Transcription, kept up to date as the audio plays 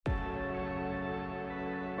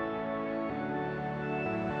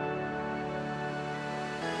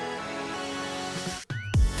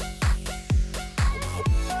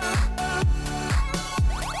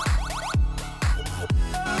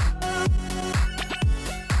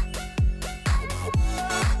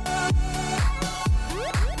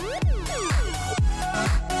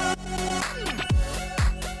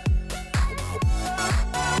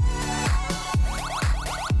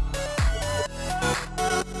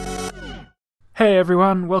Hey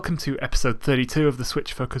everyone, welcome to episode 32 of the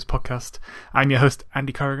Switch Focus podcast. I'm your host,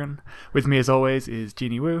 Andy Corrigan. With me as always is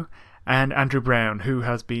Jeannie Wu and Andrew Brown, who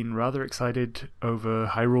has been rather excited over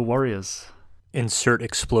Hyrule Warriors. Insert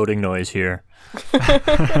exploding noise here.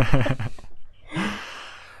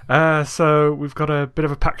 So we've got a bit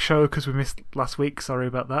of a packed show because we missed last week, sorry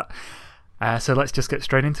about that. So let's just get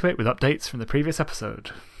straight into it with updates from the previous episode.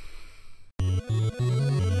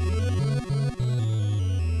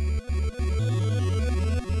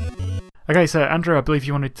 Okay, so Andrew, I believe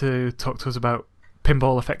you wanted to talk to us about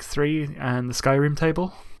Pinball FX3 and the Skyrim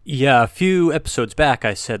table? Yeah, a few episodes back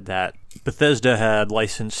I said that Bethesda had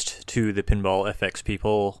licensed to the Pinball FX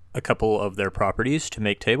people a couple of their properties to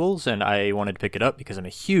make tables, and I wanted to pick it up because I'm a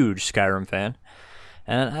huge Skyrim fan.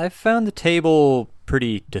 And I found the table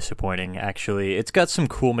pretty disappointing, actually. It's got some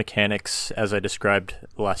cool mechanics, as I described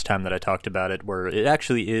the last time that I talked about it, where it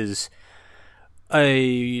actually is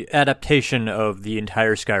a adaptation of the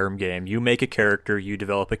entire Skyrim game. You make a character, you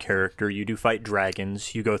develop a character, you do fight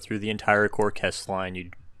dragons, you go through the entire core quest line, you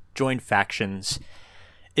join factions.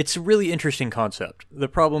 It's a really interesting concept. The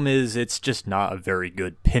problem is it's just not a very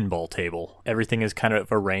good pinball table. Everything is kind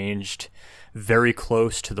of arranged very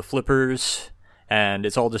close to the flippers, and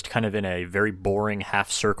it's all just kind of in a very boring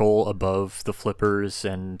half circle above the flippers,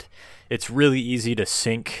 and it's really easy to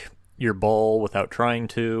sink your ball without trying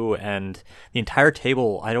to, and the entire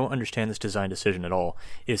table, I don't understand this design decision at all,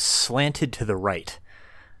 is slanted to the right.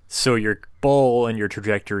 So your ball and your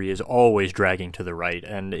trajectory is always dragging to the right,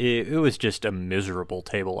 and it was just a miserable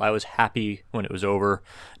table. I was happy when it was over,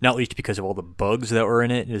 not least because of all the bugs that were in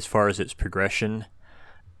it as far as its progression.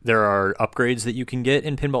 There are upgrades that you can get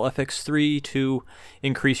in Pinball FX3 to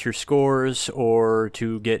increase your scores or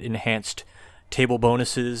to get enhanced table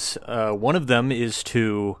bonuses. One of them is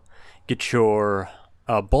to get your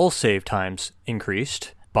ball save times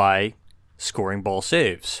increased by scoring ball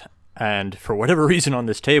saves. And for whatever reason on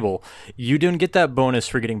this table, you didn't get that bonus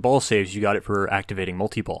for getting ball saves, you got it for activating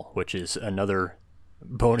multi-ball, which is another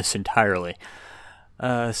bonus entirely.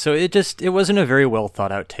 So it wasn't a very well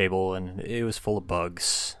thought out table, and it was full of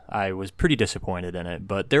bugs. I was pretty disappointed in it,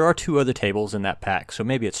 but there are two other tables in that pack, so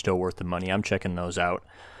maybe it's still worth the money. I'm checking those out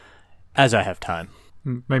as I have time.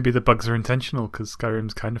 Maybe the bugs are intentional, because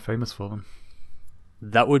Skyrim's kind of famous for them.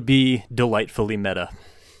 That would be delightfully meta.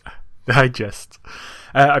 I jest.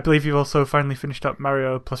 I believe you've also finally finished up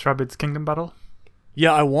Mario plus Rabbids Kingdom Battle?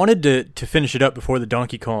 Yeah, I wanted to finish it up before the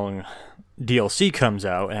Donkey Kong DLC comes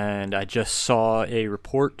out, and I just saw a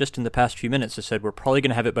report just in the past few minutes that said we're probably going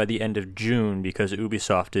to have it by the end of June because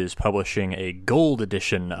Ubisoft is publishing a gold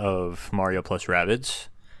edition of Mario plus Rabbids.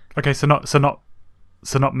 Okay, so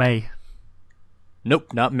not May.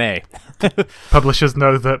 Nope, not May. Publishers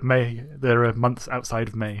know that May, there are months outside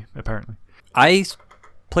of May, apparently. I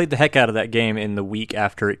played the heck out of that game in the week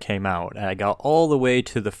after it came out, and I got all the way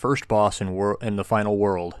to the first boss in the final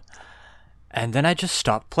world, and then I just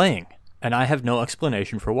stopped playing, and I have no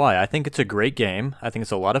explanation for why. I think it's a great game. I think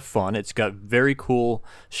it's a lot of fun. It's got very cool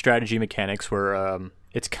strategy mechanics where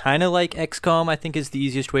it's kind of like XCOM, I think is the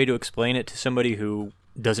easiest way to explain it to somebody who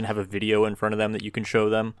doesn't have a video in front of them that you can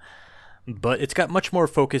show them. But it's got much more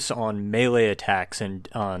focus on melee attacks and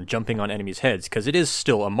on jumping on enemies' heads, because it is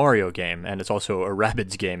still a Mario game, and it's also a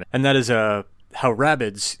Rabbids game. And that is how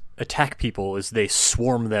Rabbids attack people, is they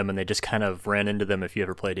swarm them, and they just kind of ran into them if you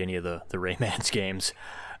ever played any of the Rayman's games.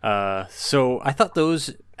 So I thought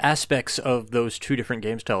those aspects of those two different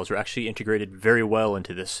game styles were actually integrated very well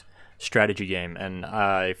into this strategy game, and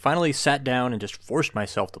I finally sat down and just forced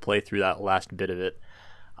myself to play through that last bit of it.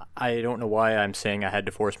 I don't know why I'm saying I had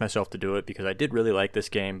to force myself to do it, because I did really like this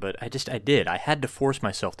game, but I did. I had to force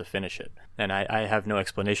myself to finish it, and I have no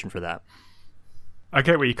explanation for that. I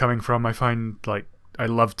get where you're coming from. I find, I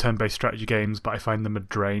love turn-based strategy games, but I find them a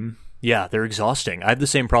drain. Yeah, they're exhausting. I have the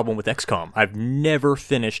same problem with XCOM. I've never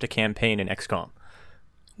finished a campaign in XCOM.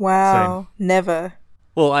 Wow, Same. Never.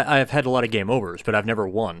 Well, I've had a lot of game overs, but I've never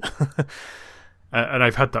won. And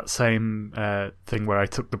I've had that same thing where I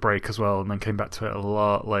took the break as well and then came back to it a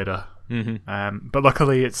lot later. Mm-hmm. But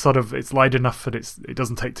luckily it's light enough that it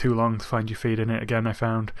doesn't take too long to find your feet in it again, I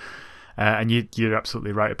found. And you're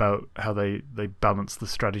absolutely right about how they balance the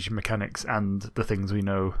strategy mechanics and the things we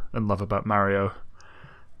know and love about Mario.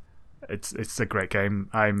 It's a great game.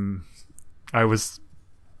 I was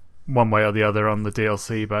one way or the other on the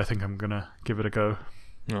DLC, but I think I'm going to give it a go.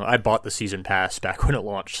 I bought the season pass back when it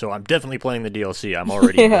launched, so I'm definitely playing the DLC. I'm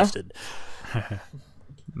already invested.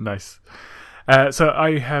 Nice. So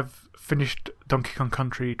I have finished Donkey Kong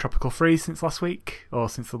Country Tropical Freeze since last week, or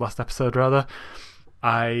since the last episode rather.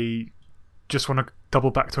 I just want to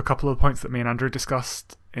double back to a couple of points that me and Andrew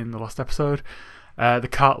discussed in the last episode. The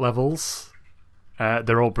kart levels,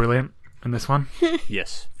 they're all brilliant in this one.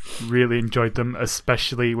 Yes. Really enjoyed them,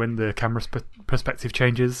 especially when the camera perspective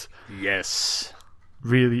changes. Yes.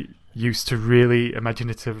 Really used to really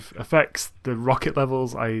imaginative effects. The rocket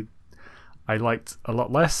levels I liked a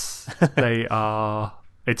lot less.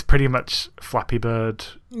 It's pretty much Flappy Bird,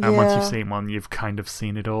 and once you've seen one, you've kind of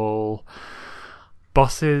seen it all.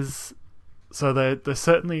 Bosses, so they're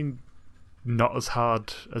certainly not as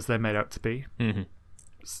hard as they're made out to be. Mm-hmm.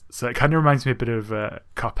 So it kind of reminds me a bit of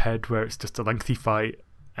Cuphead, where it's just a lengthy fight,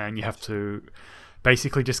 and you have to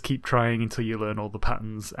basically just keep trying until you learn all the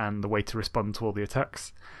patterns and the way to respond to all the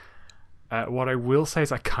attacks. What I will say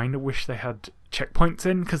is I kind of wish they had checkpoints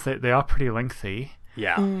in, because they are pretty lengthy.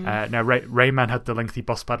 Yeah. Now, Rayman had the lengthy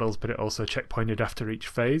boss battles, but it also checkpointed after each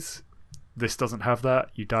phase. This doesn't have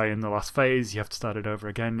that. You die in the last phase, you have to start it over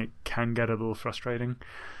again. It can get a little frustrating,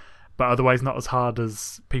 but otherwise not as hard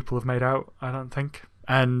as people have made out, I don't think.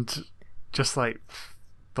 And just like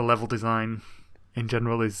the level design in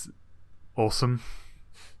general is awesome.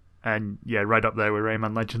 And yeah, right up there with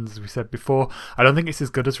Rayman Legends, as we said before. I don't think it's as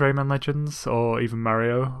good as Rayman Legends or even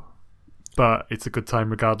Mario, but it's a good time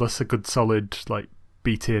regardless. A good solid like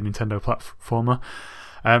B-tier Nintendo platformer.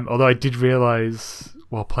 Although I did realise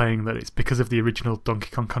while playing that it's because of the original Donkey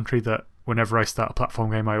Kong Country that whenever I start a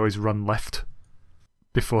platform game I always run left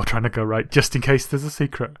before trying to go right, just in case there's a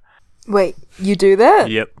secret. Wait, you do that?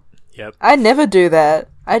 Yep. I never do that.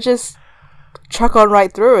 I just truck on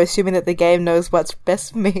right through, assuming that the game knows what's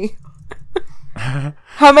best for me.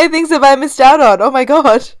 How many things have I missed out on? Oh my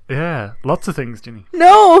god. Yeah, lots of things, Ginny.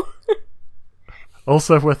 No!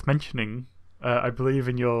 Also worth mentioning, I believe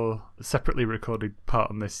in your separately recorded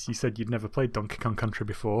part on this, you said you'd never played Donkey Kong Country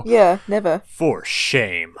before. Yeah, never. For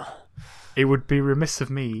shame. It would be remiss of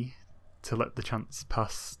me to let the chance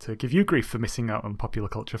pass to give you grief for missing out on popular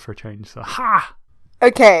culture for a change. So, ha!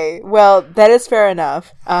 Okay, well, that is fair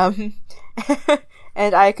enough. And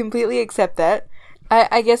I completely accept that.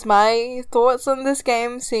 I guess my thoughts on this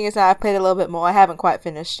game, seeing as I played a little bit more, I haven't quite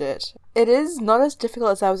finished it. It is not as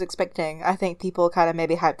difficult as I was expecting. I think people kind of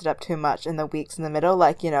maybe hyped it up too much in the weeks in the middle.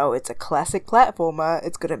 Like, it's a classic platformer.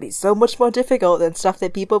 It's going to be so much more difficult than stuff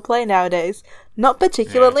that people play nowadays. Not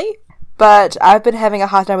particularly, but I've been having a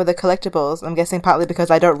hard time with the collectibles. I'm guessing partly because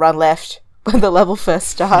I don't run left when the level first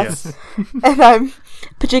starts. Yes. And I'm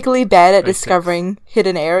particularly bad at discovering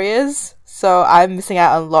hidden areas. So I'm missing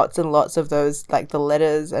out on lots and lots of those, like the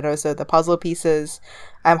letters and also the puzzle pieces.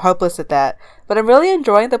 I'm hopeless at that. But I'm really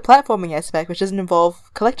enjoying the platforming aspect, which doesn't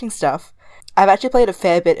involve collecting stuff. I've actually played a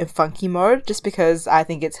fair bit in funky mode, just because I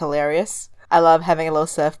think it's hilarious. I love having a little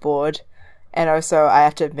surfboard. And also, I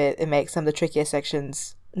have to admit, it makes some of the trickier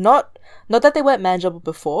sections, not that they weren't manageable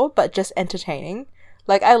before, but just entertaining.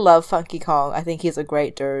 Like, I love Funky Kong. I think he's a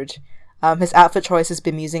great dude. His outfit choice has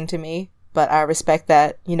been amusing to me. But I respect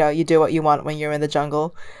that, you do what you want when you're in the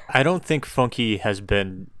jungle. I don't think Funky has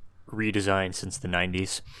been redesigned since the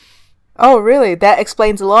 90s. Oh, really? That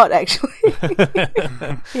explains a lot, actually.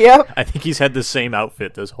 Yep. I think he's had the same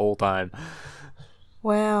outfit this whole time.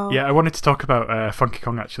 Wow. Yeah, I wanted to talk about Funky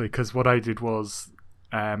Kong, actually, because what I did was,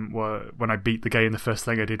 when I beat the game, the first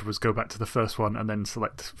thing I did was go back to the first one and then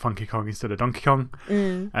select Funky Kong instead of Donkey Kong,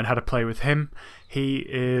 and had a play with him.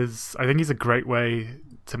 I think he's a great way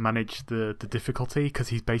to manage the difficulty, because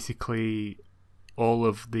he's basically all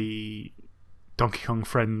of the Donkey Kong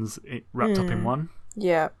friends wrapped up in one.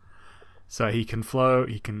 Yeah. So he can float,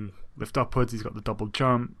 he can lift upwards, he's got the double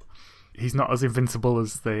jump. He's not as invincible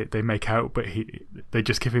as they make out, but they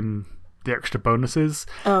just give him the extra bonuses.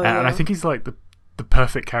 Oh, yeah. And I think he's like the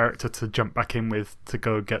perfect character to jump back in with to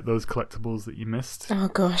go get those collectibles that you missed. Oh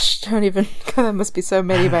gosh, don't even... There must be so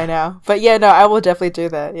many by now. But yeah, no, I will definitely do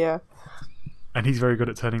that, yeah. And he's very good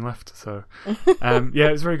at turning left, so... yeah,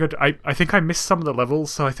 it's very good. I think I missed some of the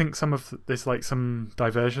levels, so I think there's like some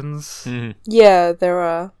diversions. Mm-hmm. Yeah, there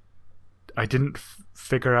are. I didn't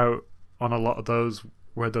figure out on a lot of those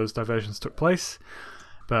where those diversions took place,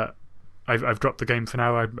 but I've dropped the game for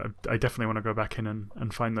now. I definitely want to go back in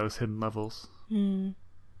and find those hidden levels.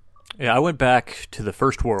 Yeah, I went back to the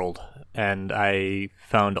first world, and I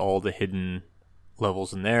found all the hidden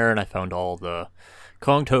levels in there, and I found all the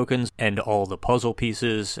Kong tokens and all the puzzle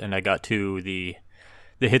pieces, and I got to the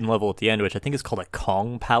hidden level at the end, which I think is called a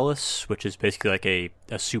Kong Palace, which is basically like a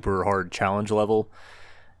super hard challenge level.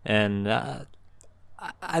 And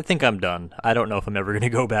I think I'm done. I don't know if I'm ever going to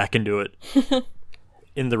go back and do it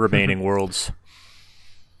in the remaining worlds.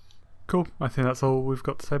 Cool. I think that's all we've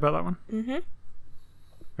got to say about that one. Mm-hmm.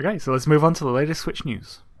 Okay, so let's move on to the latest Switch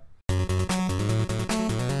news.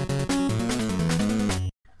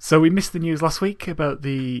 So we missed the news last week about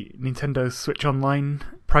the Nintendo Switch Online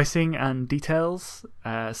pricing and details.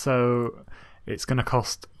 So it's going to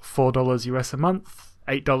cost $4 US a month,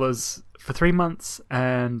 $8 for 3 months,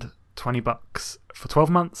 and $20 for 12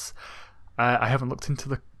 months. I haven't looked into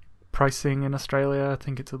the pricing in Australia. I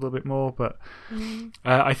think it's a little bit more, but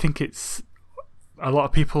I think it's a lot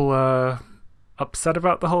of people are upset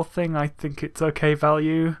about the whole thing. I think it's okay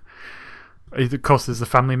value. Of course, there's the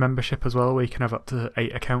family membership as well, where you can have up to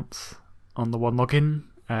 8 accounts on the one login.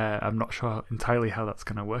 I'm not sure entirely how that's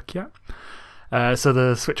going to work yet. So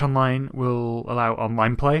the Switch Online will allow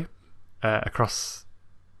online play across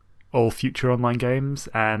all future online games,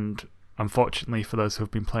 and unfortunately for those who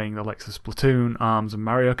have been playing the likes of Splatoon, ARMS and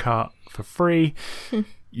Mario Kart for free,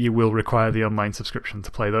 you will require the online subscription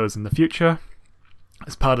to play those in the future.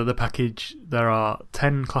 As part of the package, there are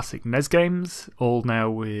 10 classic NES games, all now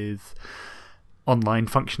with online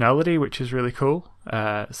functionality, which is really cool.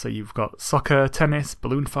 So you've got Soccer, Tennis,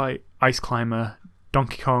 Balloon Fight, Ice Climber,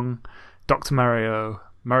 Donkey Kong, Dr. Mario,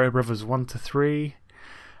 Mario Brothers 1 to 3,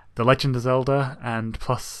 The Legend of Zelda, and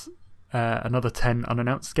plus another 10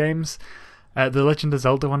 unannounced games. The Legend of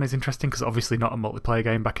Zelda one is interesting because obviously not a multiplayer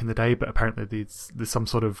game back in the day, but apparently there's some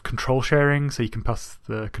sort of control sharing, so you can pass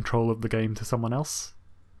the control of the game to someone else,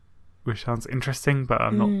 which sounds interesting, but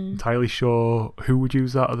I'm not entirely sure who would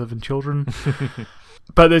use that other than children.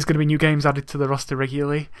 But there's going to be new games added to the roster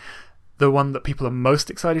regularly. The one that people are most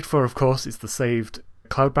excited for, of course, is the saved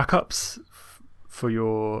cloud backups for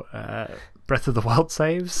your Breath of the Wild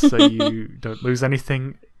saves, so you don't lose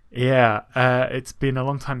anything. Yeah, it's been a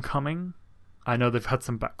long time coming. I know they've had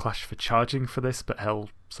some backlash for charging for this, but hell,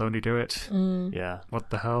 Sony do it. Yeah. What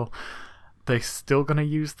the hell? They're still going to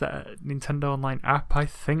use the Nintendo Online app, I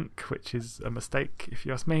think, which is a mistake, if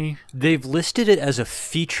you ask me. They've listed it as a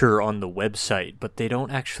feature on the website, but they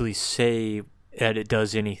don't actually say that it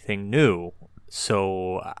does anything new.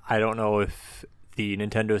 So I don't know if the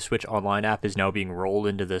Nintendo Switch Online app is now being rolled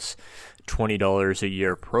into this $20 a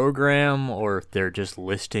year program, or if they're just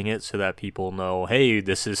listing it so that people know, hey,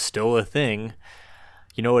 this is still a thing.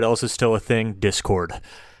 You know what else is still a thing? Discord.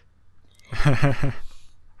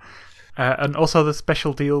 And also the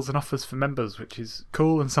special deals and offers for members, which is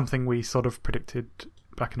cool and something we sort of predicted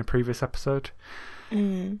back in a previous episode.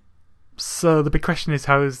 So the big question is,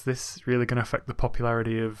 how is this really going to affect the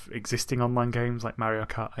popularity of existing online games like Mario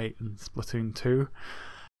Kart 8 and Splatoon 2?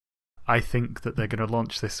 I think that they're going to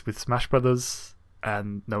launch this with Smash Brothers,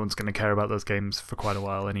 and no one's going to care about those games for quite a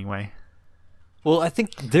while anyway. Well, I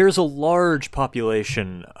think there's a large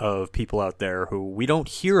population of people out there who we don't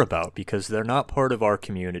hear about because they're not part of our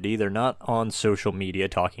community. They're not on social media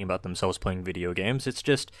talking about themselves playing video games. It's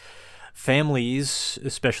just families,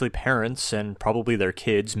 especially parents and probably their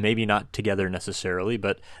kids, maybe not together necessarily,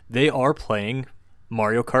 but they are playing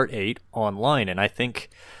Mario Kart 8 online. And I think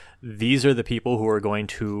these are the people who are going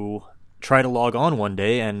to try to log on one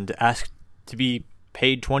day and ask to be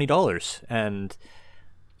paid $20. And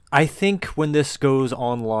I think when this goes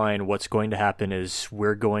online, what's going to happen is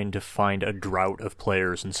we're going to find a drought of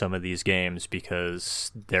players in some of these games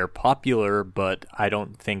because they're popular, but I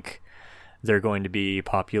don't think they're going to be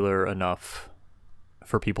popular enough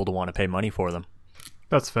for people to want to pay money for them.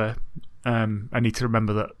 That's fair. I need to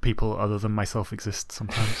remember that people other than myself exist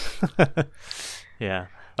sometimes. Yeah.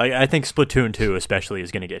 I think Splatoon 2 especially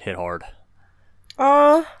is going to get hit hard.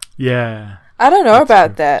 Yeah. I don't know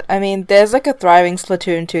about that. I mean, there's like a thriving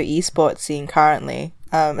Splatoon 2 esports scene currently,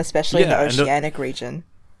 especially in the Oceanic region.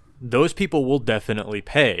 Those people will definitely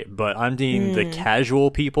pay, but I'm meaning the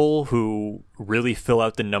casual people who really fill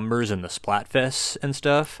out the numbers in the Splatfests and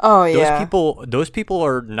stuff. Oh, yeah. Those people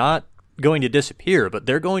are not going to disappear, but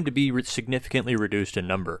they're going to be significantly reduced in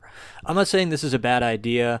number. I'm not saying this is a bad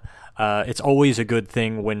idea. It's always a good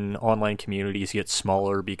thing when online communities get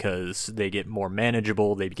smaller because they get more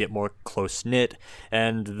manageable, they get more close-knit,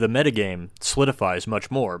 and the metagame solidifies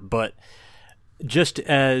much more. But just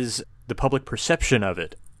as the public perception of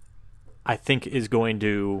it, I think, is going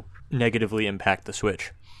to negatively impact the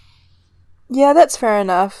Switch. Yeah, that's fair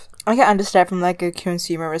enough. I can understand from like a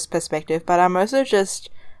consumerist perspective, but I'm also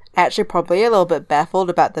just actually probably a little bit baffled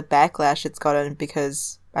about the backlash it's gotten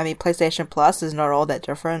because, I mean, PlayStation Plus is not all that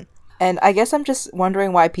different. And I guess I'm just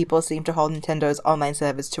wondering why people seem to hold Nintendo's online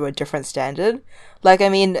service to a different standard. Like, I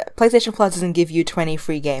mean, PlayStation Plus doesn't give you 20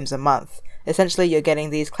 free games a month. Essentially, you're getting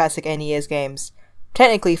these classic NES games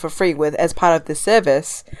technically for free as part of this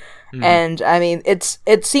service. And I mean,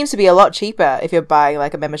 it seems to be a lot cheaper if you're buying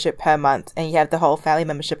like a membership per month and you have the whole family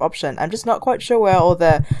membership option. I'm just not quite sure where all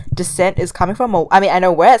the dissent is coming from. Or, I mean, I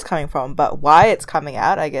know where it's coming from, but why it's coming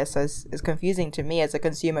out, I guess, is confusing to me as a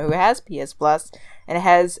consumer who has PS Plus and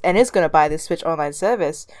is going to buy this Switch Online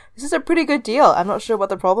service. This is a pretty good deal. I'm not sure what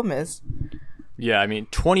the problem is. Yeah, I mean,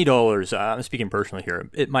 $20, I'm speaking personally here,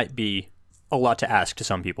 it might be a lot to ask to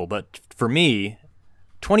some people, but for me,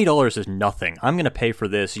 $20 is nothing. I'm going to pay for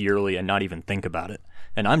this yearly and not even think about it.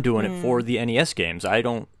 And I'm doing it for the NES games. I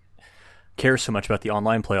don't care so much about the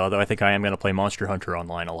online play, although I think I am going to play Monster Hunter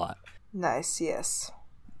Online a lot. Nice, yes.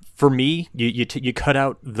 For me, you cut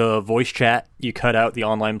out the voice chat, you cut out the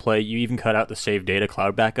online play, you even cut out the save data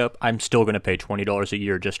cloud backup. I'm still going to pay $20 a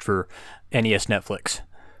year just for NES Netflix.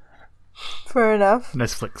 Fair enough.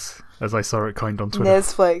 Netflix, as I saw it coined on Twitter.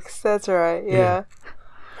 Netflix, that's right, yeah.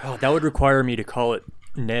 Oh, that would require me to call it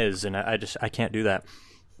NES, and I can't do that.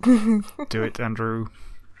 Do it, Andrew.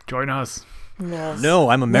 Join us. NES. No,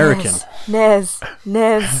 I'm American.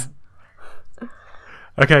 NES.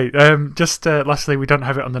 Okay, just lastly, we don't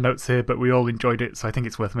have it on the notes here, but we all enjoyed it, so I think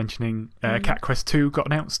it's worth mentioning. Cat Quest 2 got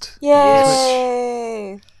announced.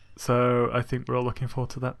 Yay! So I think we're all looking forward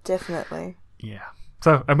to that. Definitely. Yeah.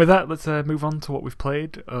 So, and with that, let's move on to what we've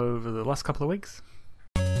played over the last couple of weeks.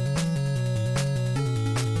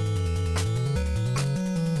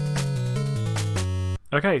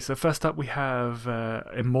 Okay, so first up we have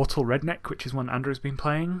Immortal Redneck, which is one Andrew's been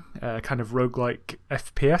playing, kind of roguelike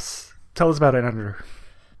FPS. Tell us about it, Andrew.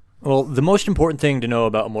 Well, the most important thing to know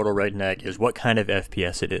about Immortal Redneck is what kind of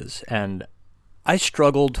FPS it is, and I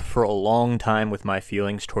struggled for a long time with my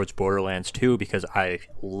feelings towards Borderlands 2 because I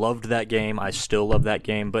loved that game, I still love that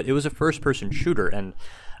game, but it was a first-person shooter, and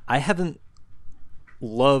I haven't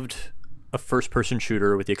loved a first-person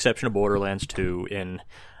shooter, with the exception of Borderlands 2, in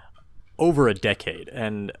over a decade.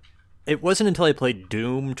 And it wasn't until I played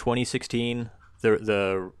Doom 2016,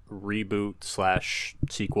 the reboot /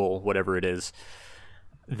 sequel, whatever it is,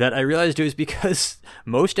 that I realized it was because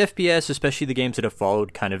most FPS, especially the games that have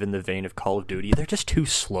followed kind of in the vein of Call of Duty, they're just too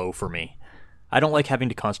slow for me. I don't like having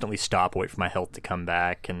to constantly stop, wait for my health to come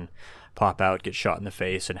back, and pop out, get shot in the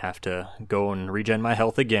face, and have to go and regen my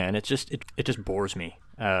health again. It just bores me.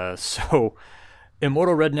 So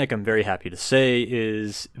Immortal Redneck, I'm very happy to say,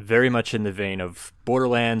 is very much in the vein of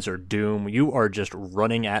Borderlands or Doom. You are just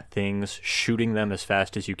running at things, shooting them as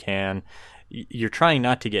fast as you can. You're trying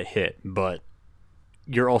not to get hit, but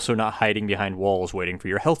you're also not hiding behind walls waiting for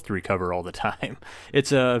your health to recover all the time.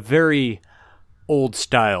 It's a very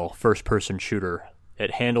old-style first-person shooter.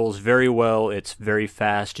 It handles very well, it's very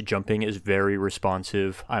fast, jumping is very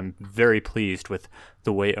responsive. I'm very pleased with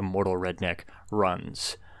the way Immortal Redneck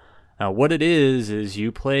runs. Now, what it is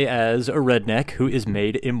you play as a redneck who is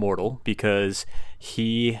made immortal because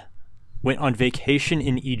he went on vacation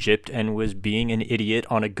in Egypt and was being an idiot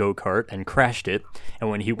on a go-kart and crashed it. And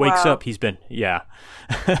when he wakes up, he's been... Yeah.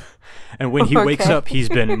 And when he wakes up, he's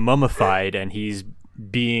been mummified and he's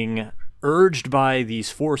being urged by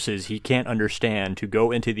these forces he can't understand to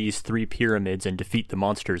go into these 3 pyramids and defeat the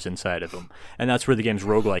monsters inside of them. And that's where the game's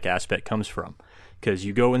roguelike aspect comes from. Because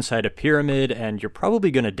you go inside a pyramid and you're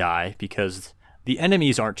probably going to die because the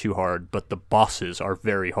enemies aren't too hard, but the bosses are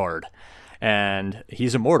very hard. And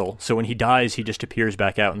he's immortal, so when he dies, he just appears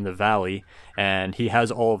back out in the valley, and he has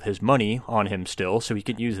all of his money on him still, so he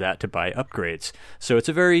can use that to buy upgrades. So it's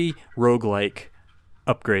a very roguelike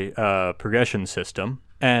upgrade progression system.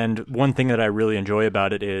 And one thing that I really enjoy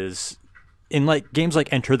about it is, in like games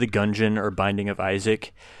like Enter the Gungeon or Binding of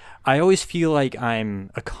Isaac, I always feel like I'm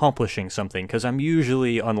accomplishing something because I'm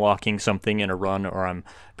usually unlocking something in a run, or I'm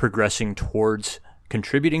progressing towards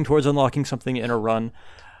contributing towards unlocking something in a run.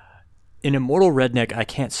 In Immortal Redneck, I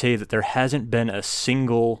can't say that there hasn't been a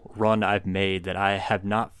single run I've made that I have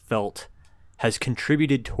not felt has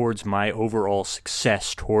contributed towards my overall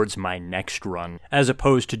success towards my next run, as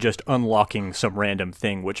opposed to just unlocking some random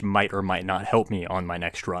thing which might or might not help me on my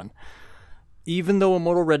next run. Even though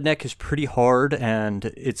Immortal Redneck is pretty hard and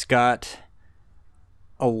it's got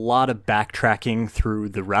a lot of backtracking through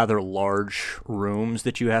the rather large rooms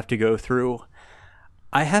that you have to go through,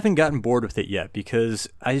 I haven't gotten bored with it yet because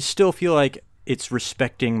I still feel like it's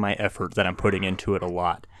respecting my effort that I'm putting into it a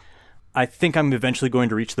lot. I think I'm eventually going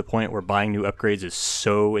to reach the point where buying new upgrades is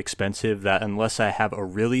so expensive that unless I have a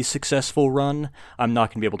really successful run, I'm not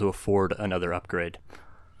going to be able to afford another upgrade.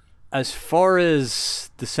 As far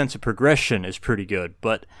as the sense of progression is pretty good,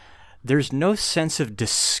 but there's no sense of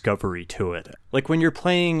discovery to it. Like when you're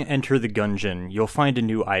playing Enter the Gungeon, you'll find a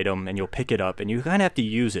new item and you'll pick it up and you kind of have to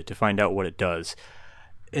use it to find out what it does.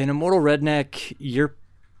 In Immortal Redneck, you're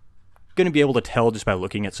going to be able to tell just by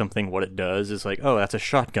looking at something what it does. Is like, oh, that's a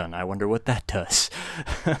shotgun. I wonder what that does.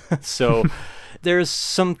 So there's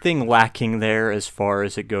something lacking there as far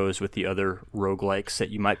as it goes with the other roguelikes that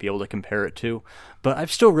you might be able to compare it to. But I'm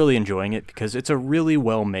still really enjoying it because it's a really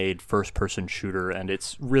well-made first-person shooter, and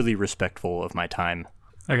it's really respectful of my time.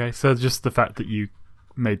 Okay, so just the fact that you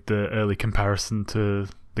made the early comparison to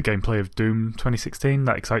the gameplay of Doom 2016,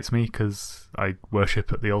 that excites me because I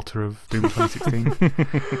worship at the altar of Doom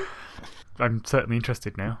 2016. I'm certainly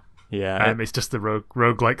interested now. Yeah. It's just the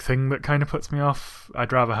roguelike thing that kind of puts me off.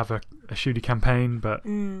 I'd rather have a shooty campaign, but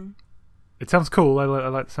it sounds cool. I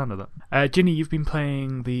like the sound of that. Ginny, you've been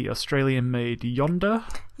playing the Australian-made Yonder?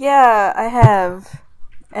 Yeah, I have.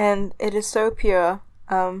 And it is so pure.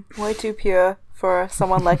 Way too pure for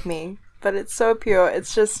someone like me. But it's so pure.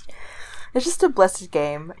 It's just a blessed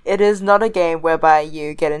game. It is not a game whereby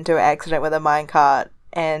you get into an accident with a minecart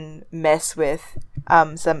and mess with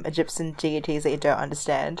some Egyptian deities that you don't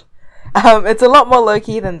understand. It's a lot more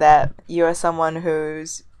low-key than that. You are someone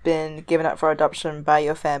who's been given up for adoption by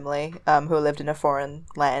your family, who lived in a foreign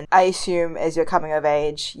land. I assume as you're coming of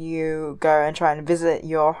age, you go and try and visit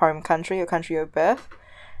your home country, your country of birth.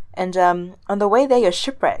 And on the way there, you're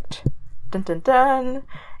shipwrecked. Dun dun dun!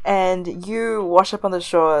 And you wash up on the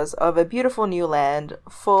shores of a beautiful new land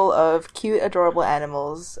full of cute, adorable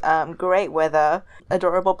animals, great weather,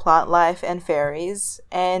 adorable plant life, and fairies,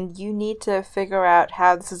 and you need to figure out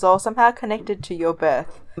how this is all somehow connected to your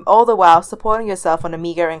birth, all the while supporting yourself on a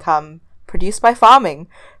meager income produced by farming.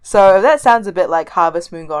 So if that sounds a bit like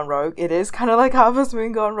Harvest Moon Gone Rogue, it is kind of like Harvest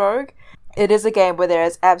Moon Gone Rogue. It is a game where there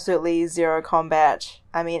is absolutely zero combat.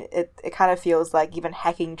 I mean, it kind of feels like even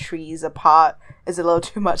hacking trees apart is a little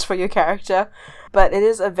too much for your character. But it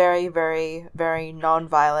is a very, very, very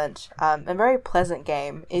non-violent and very pleasant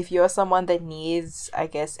game. If you're someone that needs, I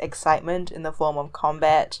guess, excitement in the form of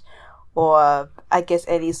combat, or I guess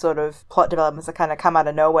any sort of plot developments that kind of come out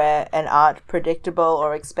of nowhere and aren't predictable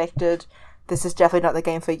or expected, this is definitely not the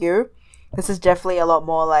game for you. This is definitely a lot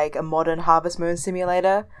more like a modern Harvest Moon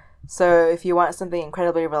simulator. So if you want something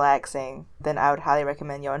incredibly relaxing, then I would highly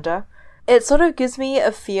recommend Yonder. It sort of gives me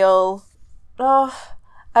a feel...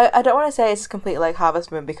 I don't want to say it's completely like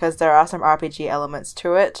Harvest Moon because there are some RPG elements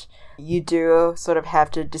to it. You do sort of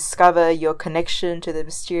have to discover your connection to the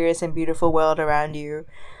mysterious and beautiful world around you.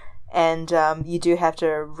 And you do have to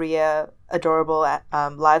rear adorable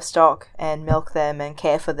livestock and milk them and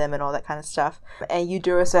care for them and all that kind of stuff. And you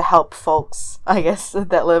do also help folks, I guess,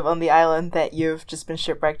 that live on the island that you've just been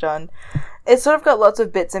shipwrecked on. It's sort of got lots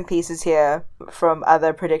of bits and pieces here from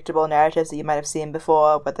other predictable narratives that you might have seen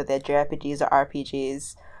before, whether they're JRPGs or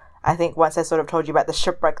RPGs. I think once I sort of told you about the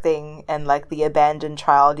shipwreck thing and like the abandoned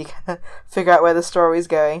child, you kind of figure out where the story's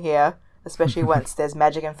going here, especially once there's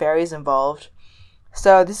magic and fairies involved.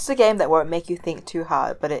 So this is a game that won't make you think too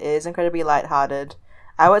hard, but it is incredibly lighthearted.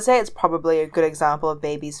 I would say it's probably a good example of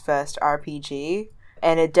baby's first RPG,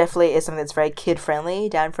 and it definitely is something that's very kid-friendly,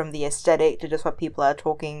 down from the aesthetic to just what people are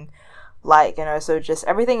talking like, you know, so just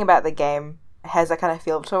everything about the game has that kind of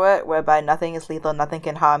feel to it, whereby nothing is lethal, nothing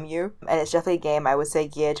can harm you, and it's definitely a game I would say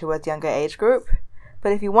geared towards younger age group.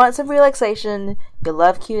 But if you want some relaxation, you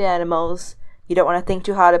love cute animals, you don't want to think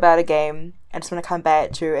too hard about a game, and just want to come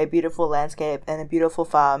back to a beautiful landscape and a beautiful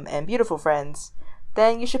farm and beautiful friends,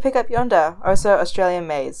 then you should pick up Yonder, also Australian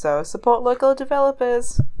made, so support local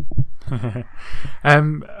developers.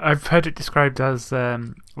 I've heard it described as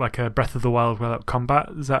like a Breath of the Wild without combat.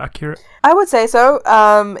 Is that accurate? I would say so.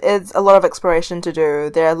 It's a lot of exploration to do.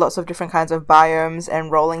 There are lots of different kinds of biomes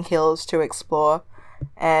and rolling hills to explore.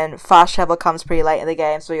 And fast travel comes pretty late in the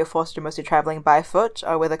game, so you're forced to mostly travelling by foot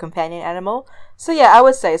or with a companion animal. So yeah, I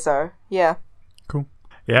would say so. Yeah. Cool.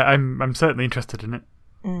 Yeah, I'm certainly interested in it.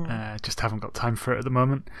 Just haven't got time for it at the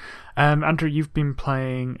moment. Andrew, you've been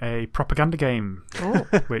playing a propaganda game,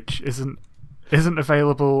 which isn't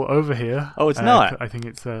available over here. Oh, it's not? I think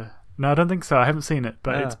it's... No, I don't think so. I haven't seen it,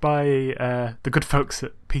 but it's by the good folks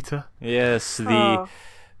at PETA. Yes, the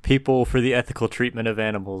people for the ethical treatment of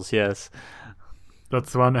animals, yes.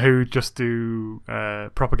 That's the one who just do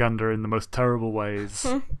propaganda in the most terrible ways.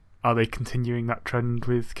 Are they continuing that trend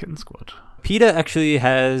with Kitten Squad? PETA actually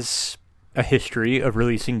has a history of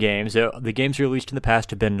releasing games. The games released in the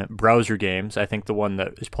past have been browser games. I think the one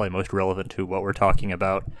that is probably most relevant to what we're talking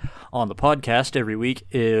about on the podcast every week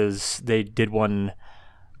is they did one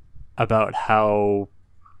about how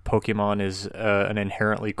Pokemon is an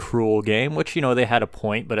inherently cruel game, which, you know, they had a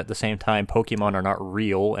point, but at the same time, Pokemon are not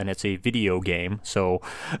real, and it's a video game, so...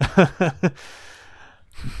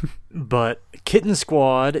 But Kitten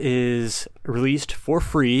Squad is released for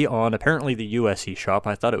free on apparently the US eShop.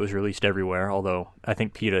 I thought it was released everywhere, although I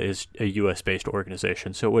think PETA is a US-based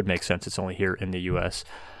organization, so it would make sense it's only here in the US.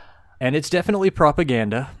 And it's definitely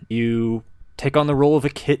propaganda. You take on the role of a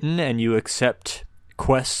kitten and you accept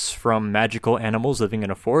quests from magical animals living in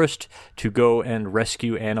a forest to go and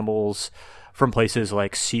rescue animals from places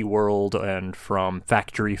like SeaWorld and from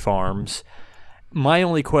factory farms. My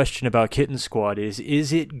only question about Kitten Squad is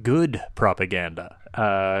it good propaganda?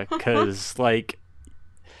 Because, like,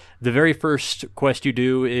 the very first quest you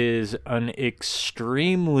do is an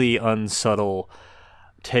extremely unsubtle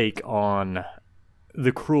take on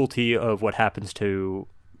the cruelty of what happens to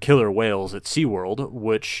killer whales at SeaWorld,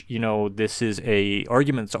 which, you know, this is a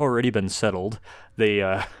argument that's already been settled.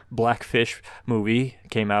 The Blackfish movie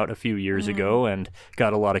came out a few years ago and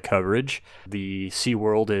got a lot of coverage. The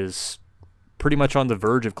SeaWorld is pretty much on the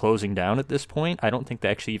verge of closing down at this point. I don't think they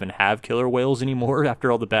actually even have killer whales anymore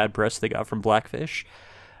after all the bad press they got from Blackfish.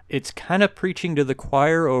 It's kind of preaching to the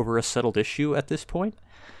choir over a settled issue at this point.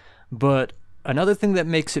 But another thing that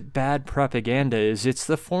makes it bad propaganda is it's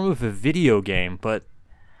the form of a video game, but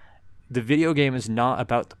the video game is not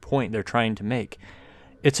about the point they're trying to make.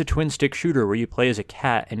 It's a twin-stick shooter where you play as a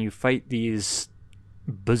cat and you fight these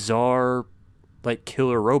bizarre, like,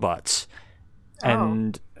 killer robots. Oh.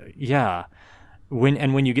 And, yeah.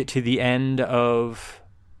 When you get to the end of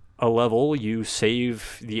a level, you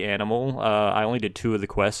save the animal. I only did 2 of the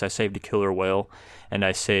quests. I saved a killer whale, and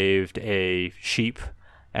I saved a sheep.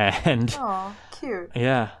 And Oh, cute.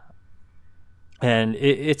 yeah, and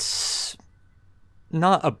it's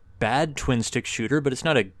not a bad twin-stick shooter, but it's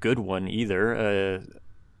not a good one either.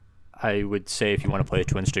 I would say if you want to play a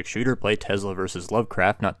twin-stick shooter, play Tesla versus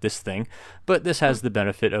Lovecraft, not this thing. But this has the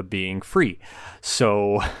benefit of being free.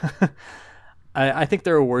 So I think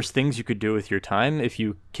there are worse things you could do with your time if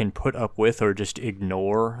you can put up with or just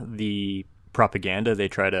ignore the propaganda they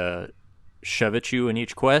try to shove at you in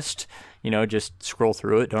each quest. You know, just scroll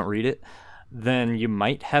through it, don't read it. Then you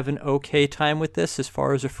might have an okay time with this as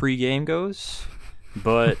far as a free game goes.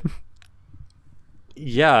 But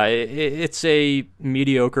yeah, it's a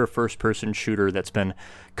mediocre first-person shooter that's been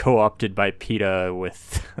co-opted by PETA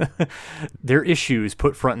with their issues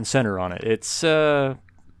put front and center on it. It's a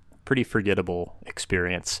pretty forgettable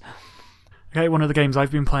experience. Okay, one of the games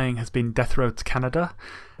I've been playing has been Death Road to Canada.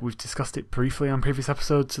 We've discussed it briefly on previous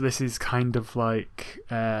episodes, so this is kind of like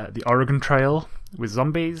the Oregon Trail with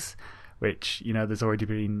zombies, which, you know, there's already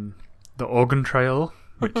been the Oregon Trail,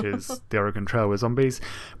 which is the Oregon Trail with zombies,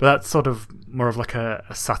 but that's sort of more of like a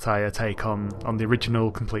satire take on the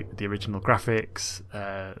original, complete with the original graphics,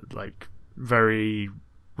 like very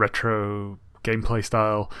retro gameplay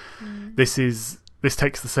style. This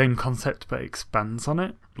takes the same concept but expands on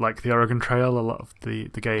it. Like the Oregon Trail, a lot of the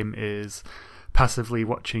game is passively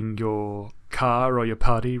watching your car or your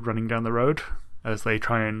party running down the road as they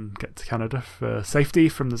try and get to Canada for safety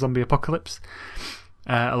from the zombie apocalypse.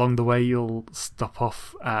 Along the way, you'll stop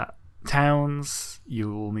off at towns.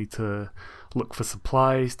 You'll need to look for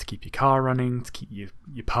supplies to keep your car running, to keep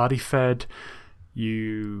your party fed.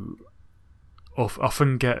 You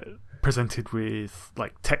often get presented with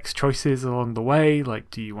like text choices along the way, like,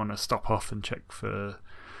 do you want to stop off and check for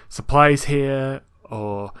supplies here,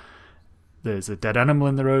 or there's a dead animal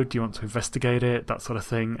in the road, do you want to investigate it, that sort of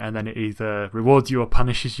thing. And then it either rewards you or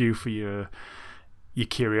punishes you for your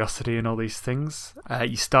curiosity and all these things.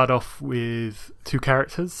 You start off with 2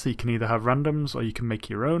 characters, so you can either have randoms or you can make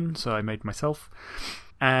your own. So I made myself,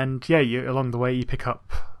 and yeah, along the way you pick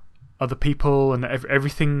up other people, and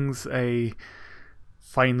everything's a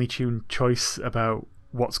finely tuned choice about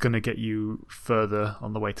what's going to get you further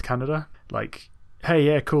on the way to Canada. Like, hey,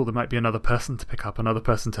 yeah, cool, there might be another person to pick up, another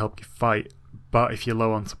person to help you fight, but if you're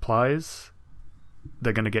low on supplies,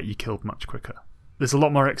 they're going to get you killed much quicker. There's a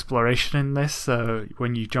lot more exploration in this, so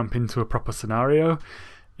when you jump into a proper scenario,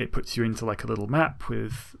 it puts you into like a little map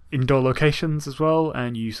with indoor locations as well,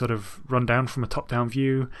 and you sort of run down from a top-down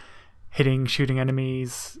view, shooting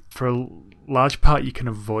enemies. For a large part, you can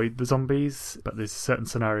avoid the zombies, but there's certain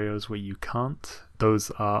scenarios where you can't.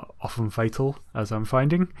 Those are often fatal, as I'm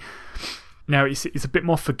finding. Now, it's a bit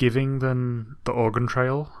more forgiving than the Oregon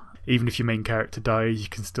Trail. Even if your main character dies, you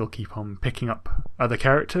can still keep on picking up other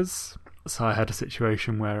characters. So I had a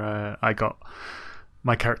situation where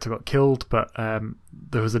my character got killed, but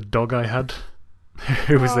there was a dog I had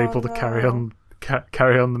who was able to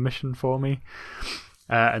carry on the mission for me.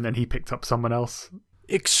 And then he picked up someone else.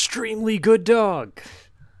 Extremely good dog.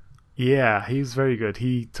 Yeah, he was very good.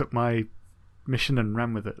 He took my mission and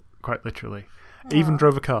ran with it, quite literally. Even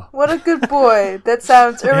drove a car. What a good boy. That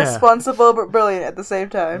sounds Yeah. irresponsible but brilliant at the same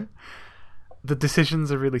time. The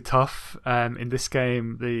decisions are really tough. In this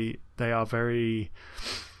game, they are very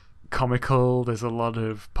comical. There's a lot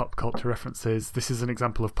of pop culture references. This is an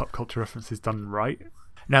example of pop culture references done right.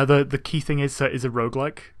 Now, the key thing is a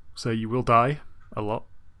roguelike, so you will die a lot.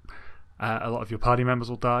 A lot of your party members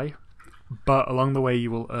will die. But along the way, you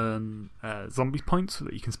will earn zombie points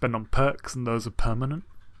that you can spend on perks, and those are permanent.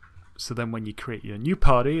 So then when you create your new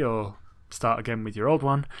party or start again with your old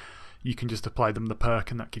one, you can just apply them the perk,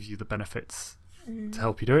 and that gives you the benefits to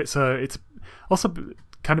help you do it. So it's also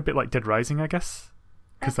kind of a bit like Dead Rising, I guess,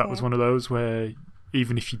 because that was one of those where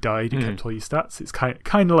even if you died, it kept all your stats. It's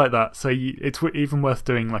kind of like that. So it's even worth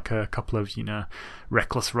doing like a couple of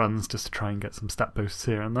reckless runs just to try and get some stat boosts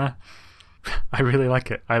here and there. I really like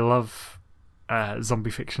it. I love zombie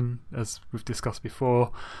fiction, as we've discussed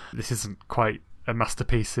before. This isn't quite a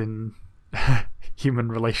masterpiece in human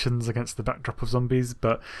relations against the backdrop of zombies,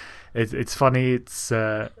 but it's funny, it's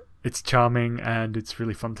charming, and it's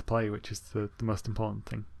really fun to play, which is the most important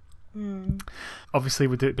thing. Obviously,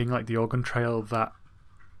 with it being like the Organ Trail, that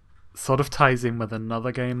sort of ties in with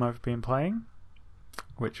another game I've been playing,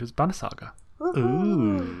 which was Banner Saga.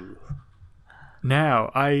 Ooh. Now,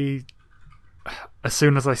 as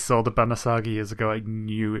soon as I saw the Banner Saga years ago, I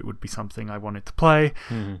knew it would be something I wanted to play.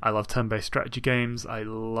 I love turn-based strategy games. I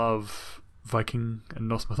love Viking and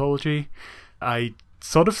Norse mythology. I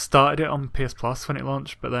sort of started it on PS Plus when it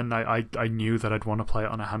launched, but then I knew that I'd want to play it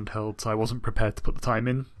on a handheld, so I wasn't prepared to put the time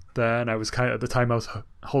in there. And I was at the time I was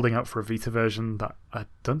holding out for a Vita version that I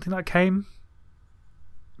don't think that came.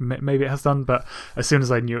 Maybe it has done, but as soon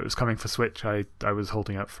as I knew it was coming for Switch, I was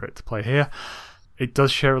holding out for it to play here. It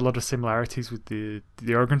does share a lot of similarities with the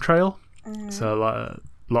Organ Trail. So a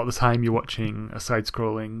lot of the time you're watching a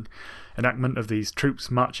side-scrolling enactment of these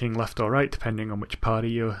troops marching left or right, depending on which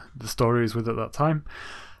party the story is with at that time.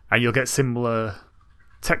 And you'll get similar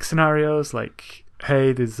text scenarios like,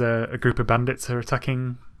 hey, there's a group of bandits are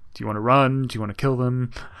attacking. Do you want to run? Do you want to kill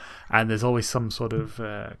them? And there's always some sort of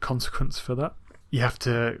consequence for that. You have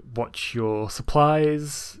to watch your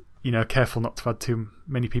supplies, careful not to add too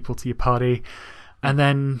many people to your party. And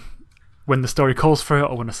then when the story calls for it,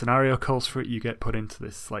 or when a scenario calls for it, you get put into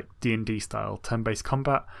this like D&D style turn-based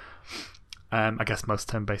combat. I guess most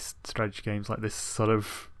turn-based strategy games like this sort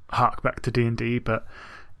of hark back to D&D, but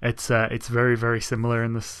it's very, very similar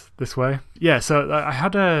in this way. Yeah, so I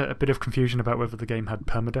had a bit of confusion about whether the game had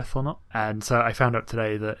permadeath or not, and so I found out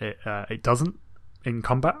today that it doesn't in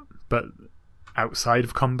combat, but outside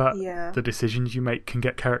of combat, the decisions you make can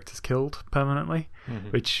get characters killed permanently,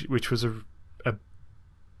 which was a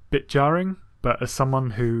bit jarring. But as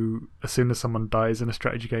someone who, as soon as someone dies in a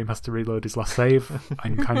strategy game, has to reload his last save,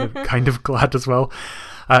 I'm kind of glad as well.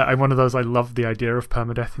 I'm one of those. I love the idea of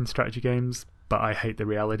permadeath in strategy games, but I hate the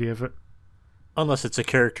reality of it. Unless it's a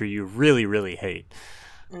character you really, really hate.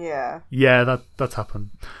 Yeah, that's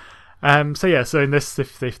happened. So in this,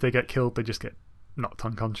 if they get killed, they just get knocked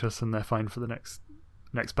unconscious and they're fine for the next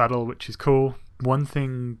battle, which is cool. One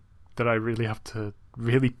thing that I really have to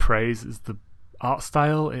really praise is the art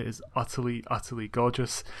style. It is utterly, utterly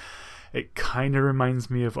gorgeous. It kind of reminds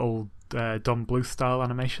me of old Don Bluth style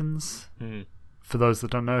animations. For those that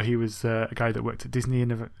don't know, he was a guy that worked at Disney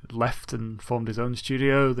and left and formed his own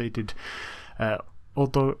studio. They did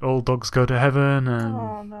All Dogs Go to Heaven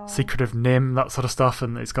and Secret of Nim, that sort of stuff,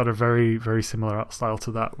 and it's got a very, very similar art style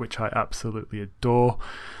to that, which I absolutely adore.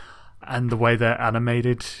 And the way they're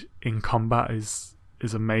animated in combat is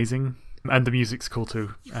amazing, and the music's cool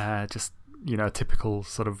too. Just typical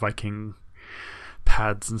sort of Viking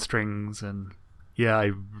pads and strings, and yeah,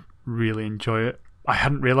 I really enjoy it. I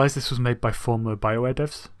hadn't realised this was made by former BioWare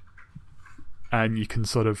devs, and you can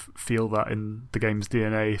sort of feel that in the game's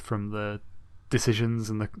DNA from the decisions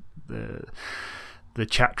and the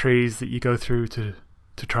chat trees that you go through to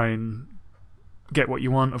try and get what you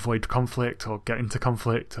want, avoid conflict or get into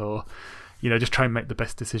conflict, or just try and make the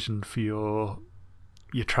best decision for your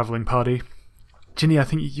travelling party. Ginny, I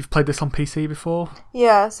think you've played this on PC before?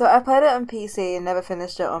 Yeah, so I played it on PC and never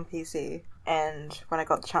finished it on PC. And when I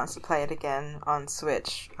got the chance to play it again on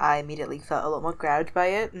Switch, I immediately felt a lot more grabbed by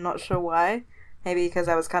it. Not sure why. Maybe because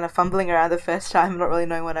I was kind of fumbling around the first time, not really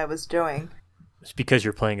knowing what I was doing. It's because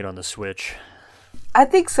you're playing it on the Switch. I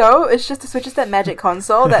think so. It's just the Switch is that magic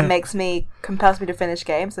console that compels me to finish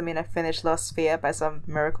games. I mean, I finished Lost Sphere by some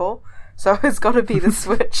miracle, so it's got to be the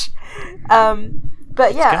Switch.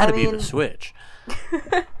 But yeah, it's got to be the Switch.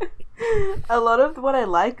 A lot of what I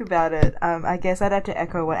like about it, I guess I'd have to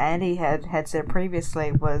echo what Andy had said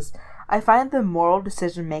previously, was I find the moral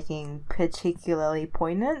decision making particularly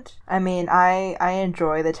poignant. I mean, I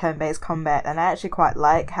enjoy the turn-based combat, and I actually quite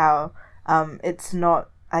like how it's not,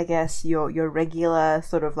 I guess, your regular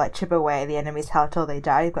sort of like chip away the enemy's health till they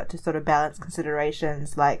die. You've got to sort of balance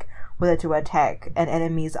considerations like whether to attack an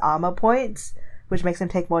enemy's armor points, which makes them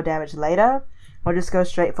take more damage later, or just go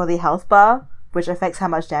straight for the health bar, which affects how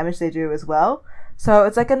much damage they do as well. So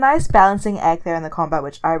it's like a nice balancing act there in the combat,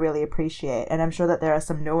 which I really appreciate. And I'm sure that there are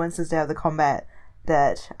some nuances there of the combat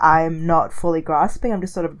that I'm not fully grasping. I'm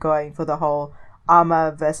just sort of going for the whole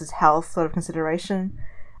armor versus health sort of consideration.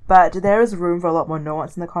 But there is room for a lot more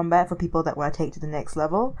nuance in the combat for people that want to take to the next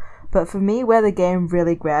level. But for me, where the game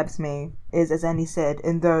really grabs me is, as Andy said,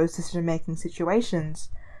 in those decision-making situations.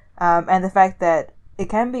 And the fact that it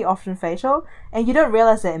can be often fatal, and you don't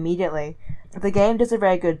realize it immediately. The game does a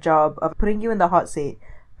very good job of putting you in the hot seat,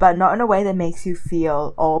 but not in a way that makes you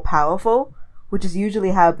feel all-powerful, which is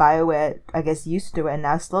usually how BioWare, I guess, used to do it and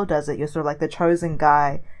now still does it. You're sort of like the chosen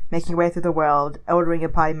guy, making your way through the world, ordering your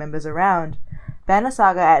party members around. Banner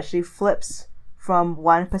Saga actually flips from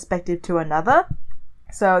one perspective to another.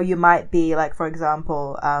 So you might be, like, for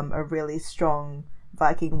example, a really strong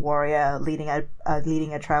Viking warrior leading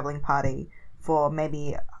a traveling party for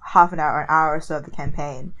maybe half an hour or so of the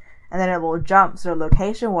campaign. And then it will jump sort of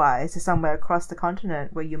location-wise to somewhere across the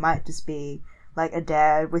continent where you might just be like a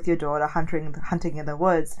dad with your daughter hunting in the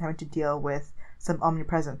woods, having to deal with some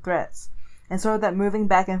omnipresent threats. And sort of that moving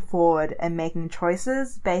back and forward and making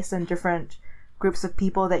choices based on different groups of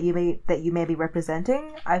people that you may be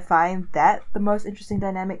representing, I find that the most interesting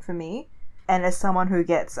dynamic for me. And as someone who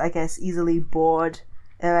gets, I guess, easily bored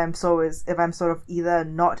if I'm sort of either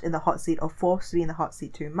not in the hot seat or forced to be in the hot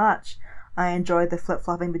seat too much, I enjoy the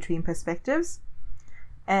flip-flopping between perspectives.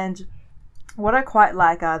 And what I quite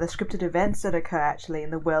like are the scripted events that occur actually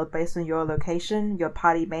in the world based on your location, your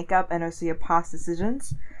party makeup, and also your past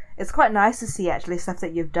decisions. It's quite nice to see actually stuff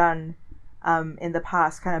that you've done in the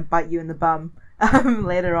past kind of bite you in the bum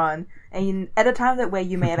later on. And at a time where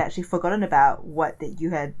you may have actually forgotten about what that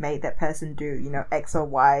you had made that person do, X or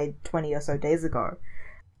Y 20 or so days ago.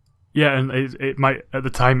 Yeah, and it might, at the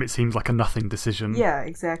time, it seems like a nothing decision. Yeah,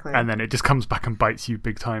 exactly. And then it just comes back and bites you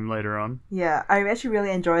big time later on. Yeah, I actually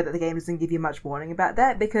really enjoy that the game doesn't give you much warning about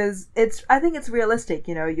that, because I think it's realistic,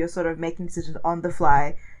 you're sort of making decisions on the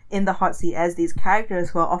fly, in the hot seat as these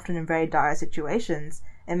characters who are often in very dire situations,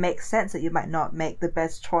 and makes sense that you might not make the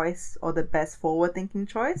best choice or the best forward-thinking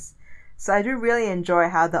choice. So I do really enjoy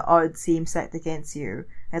how the odds seem stacked against you.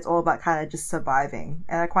 It's all about kind of just surviving.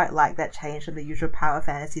 And I quite like that change from the usual power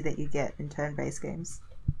fantasy that you get in turn-based games.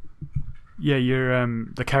 Yeah,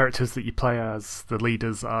 the characters that you play as, the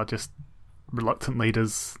leaders, are just reluctant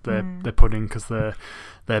leaders. They're put in because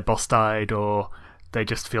their boss died, or they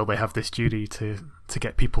just feel they have this duty to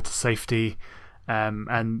get people to safety.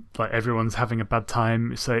 And like everyone's having a bad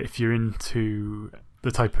time. So if you're into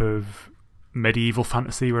the type of medieval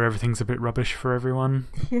fantasy where everything's a bit rubbish for everyone,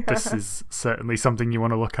 this is certainly something you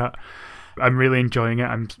want to look at. I'm really enjoying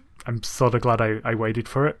it. I'm sort of glad I waited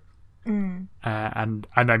for it. And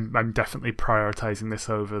I'm definitely prioritizing this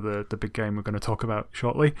over the big game we're going to talk about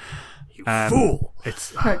shortly. You fool!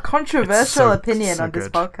 It's a controversial opinion on this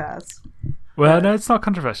podcast. Well, no, it's not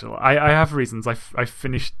controversial. I have reasons. I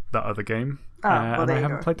finished that other game, and I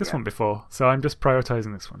haven't played this one before, so I'm just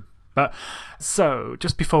prioritizing this one. But so,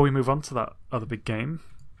 just before we move on to that other big game,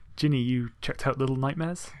 Ginny, you checked out Little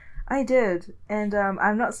Nightmares? I did, and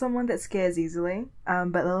I'm not someone that scares easily,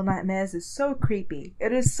 but Little Nightmares is so creepy.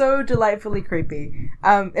 It is so delightfully creepy.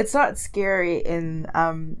 It's not scary in,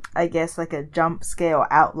 I guess, like a jump scare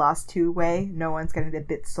or Outlast 2 way. No one's getting their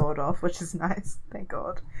bits sawed off, which is nice, thank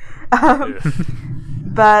God.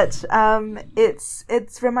 But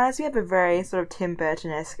it reminds me of a very sort of Tim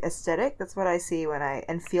Burton-esque aesthetic. That's what I see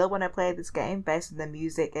and feel when I play this game, based on the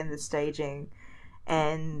music and the staging,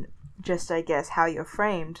 and just, I guess, how you're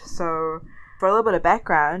framed. So, for a little bit of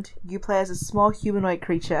background, you play as a small humanoid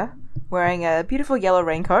creature wearing a beautiful yellow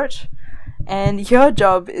raincoat, and your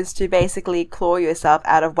job is to basically claw yourself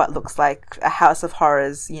out of what looks like a house of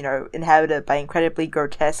horrors, inhabited by incredibly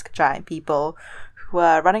grotesque giant people who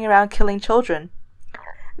are running around killing children.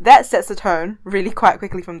 That sets the tone really quite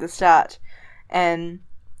quickly from the start, and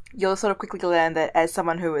you'll sort of quickly learn that as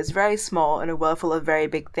someone who is very small in a world full of very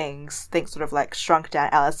big things, think sort of like shrunk down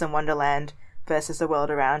Alice in Wonderland versus the world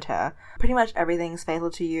around her, pretty much everything's fatal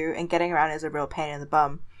to you, and getting around is a real pain in the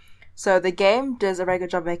bum. So the game does a very good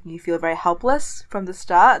job making you feel very helpless from the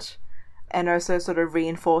start, and also sort of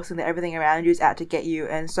reinforcing that everything around you is out to get you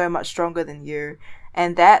and so much stronger than you.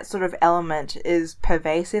 And that sort of element is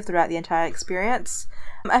pervasive throughout the entire experience.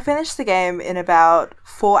 I finished the game in about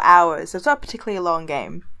 4 hours, so it's not a particularly long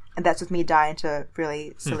game. And that's with me dying to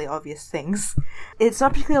really silly, obvious things. It's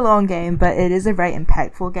not particularly a long game, but it is a very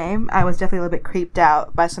impactful game. I was definitely a little bit creeped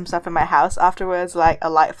out by some stuff in my house afterwards, like a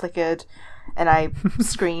light flickered and I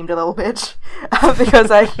screamed a little bit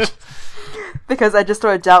because I just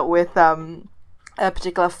sort of dealt with a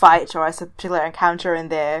particular fight or a particular encounter in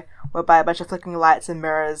there whereby a bunch of flickering lights and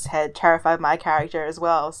mirrors had terrified my character as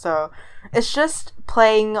well. So it's just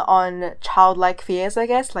playing on childlike fears, I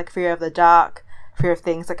guess, like fear of the dark, fear of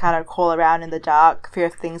things that kind of crawl around in the dark, fear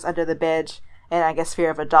of things under the bed, and I guess fear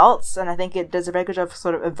of adults. And I think it does a very good job of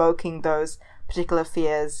sort of evoking those particular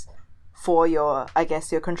fears for your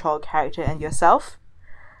controlled character and yourself.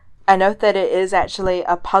 I note that it is actually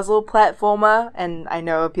a puzzle platformer, and I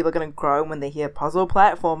know people are going to groan when they hear puzzle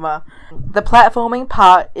platformer. The platforming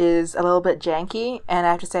part is a little bit janky, and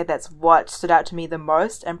I have to say that's what stood out to me the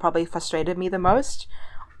most and probably frustrated me the most.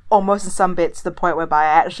 Almost in some bits to the point whereby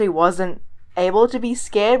I actually wasn't able to be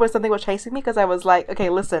scared when something was chasing me, because I was like,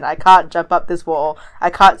 okay, listen, I can't jump up this wall,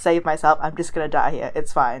 I can't save myself, I'm just going to die here,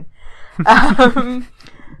 it's fine.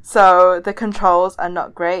 So the controls are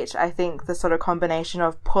not great. I think the sort of combination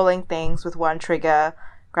of pulling things with one trigger,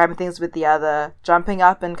 grabbing things with the other, jumping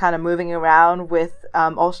up and kind of moving around with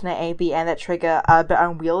alternate A, B and that trigger are a bit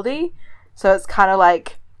unwieldy. So it's kind of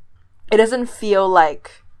like, it doesn't feel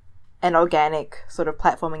like an organic sort of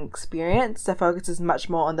platforming experience. The focus is much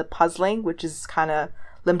more on the puzzling, which is kind of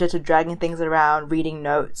limited to dragging things around, reading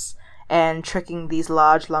notes, and tricking these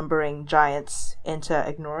large lumbering giants into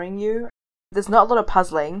ignoring you. There's not a lot of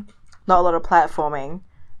puzzling, not a lot of platforming,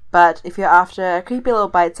 but if you're after a creepy little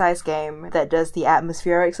bite-sized game that does the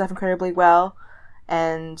atmospheric stuff incredibly well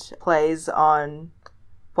and plays on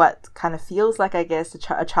what kind of feels like, I guess,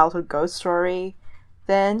 a childhood ghost story,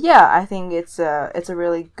 then yeah, I think it's a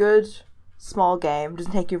really good small game. It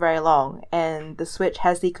doesn't take you very long, and the Switch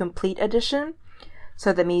has the complete edition,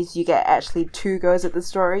 so that means you get actually 2 goes at the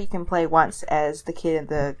story. You can play once as the kid in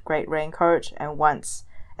the Great Raincoat and once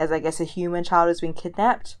as, I guess, a human child who's been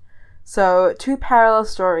kidnapped. So 2 parallel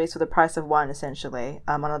stories for the price of 1, essentially,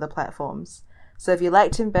 on other platforms. So if you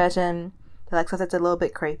like Tim Burton, you like stuff that's a little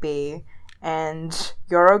bit creepy, and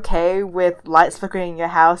you're okay with lights flickering in your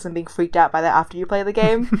house and being freaked out by that after you play the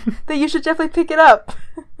game, then you should definitely pick it up.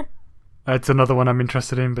 It's another one I'm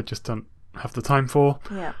interested in, but just don't have the time for.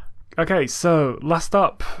 Yeah. Okay, so last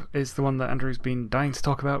up is the one that Andrew's been dying to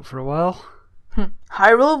talk about for a while.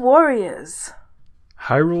 Hyrule Warriors.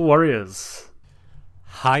 Hyrule Warriors.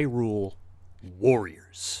 Hyrule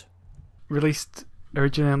Warriors. Released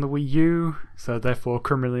originally on the Wii U, so therefore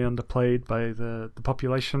criminally underplayed by the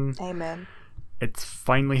population. Amen. It's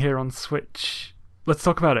finally here on Switch. Let's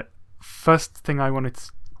talk about it. First thing I wanted to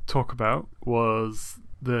talk about was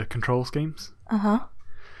the control schemes. Uh-huh.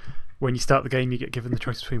 When you start the game, you get given the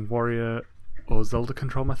choice between Warrior or Zelda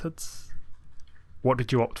control methods. What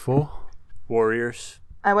did you opt for? Warriors.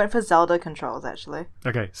 I went for Zelda controls, actually.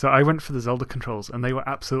 Okay, so I went for the Zelda controls, and they were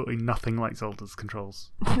absolutely nothing like Zelda's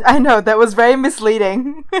controls. I know, that was very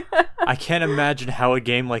misleading. I can't imagine how a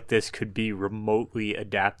game like this could be remotely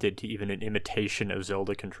adapted to even an imitation of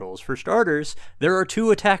Zelda controls. For starters, there are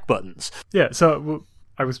 2 attack buttons. Yeah, so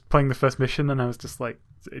I was playing the first mission, and I was just like,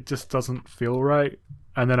 it just doesn't feel right.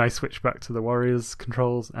 And then I switched back to the Warriors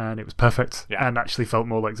controls, and it was perfect. Yeah. And actually felt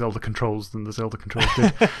more like Zelda controls than the Zelda controls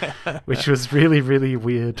did, which was really, really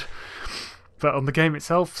weird. But on the game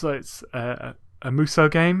itself, so it's a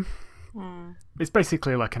Musou game. It's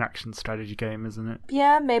basically like an action strategy game, isn't it?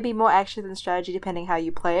 Yeah, maybe more action than strategy, depending how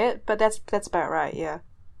you play it. But that's about right, yeah.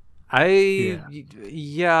 I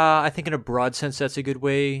think in a broad sense that's a good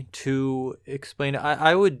way to explain it.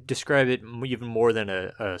 I would describe it even more than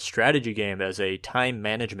a strategy game as a time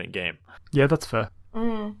management game. Yeah, that's fair.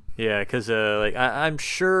 Yeah, because I'm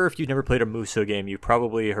sure if you've never played a Musou game, you've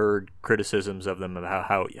probably heard criticisms of them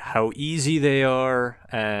about how easy they are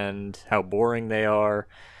and how boring they are.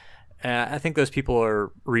 I think those people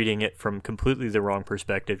are reading it from completely the wrong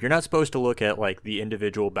perspective. You're not supposed to look at like the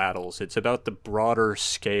individual battles. It's about the broader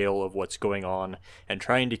scale of what's going on and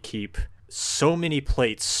trying to keep so many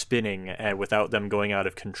plates spinning without them going out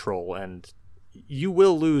of control. And you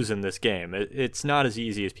will lose in this game. It's not as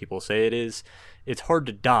easy as people say it is. It's hard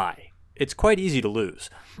to die. It's quite easy to lose.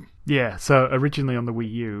 Yeah, so originally on the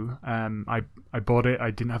Wii U, I bought it. I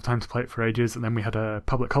didn't have time to play it for ages, and then we had a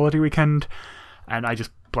public holiday weekend, and I just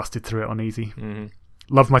blasted through it on easy. Mm-hmm.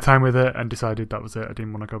 Loved my time with it and decided that was it. I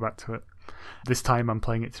didn't want to go back to it. This time I'm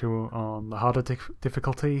playing it through on the harder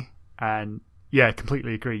difficulty, And yeah, I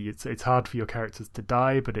completely agree. It's hard for your characters to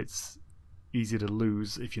die, but it's easy to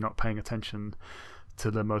lose if you're not paying attention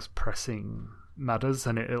to the most pressing matters,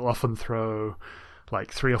 and it'll often throw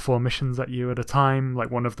like 3 or 4 missions at you at a time. Like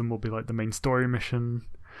one of them will be like the main story mission,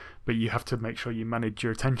 but you have to make sure you manage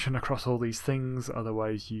your attention across all these things,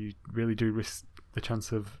 otherwise you really do risk the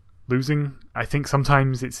chance of losing. I think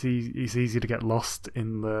sometimes it's easy to get lost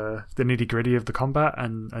in the nitty-gritty of the combat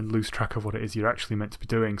and lose track of what it is you're actually meant to be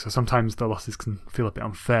doing. So sometimes the losses can feel a bit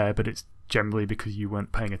unfair, but it's generally because you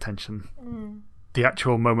weren't paying attention. The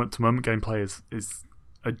actual moment-to-moment gameplay is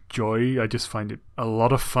a joy. I just find it a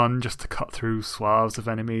lot of fun just to cut through swaths of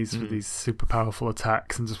enemies with these super powerful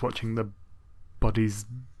attacks and just watching the bodies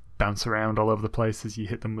bounce around all over the place as you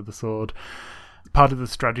hit them with the sword. Part of the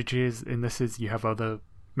strategy is you have other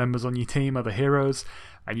members on your team, other heroes,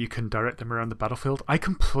 and you can direct them around the battlefield. I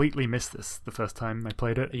completely missed this the first time I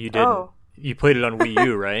played it. You did. Oh. You played it on Wii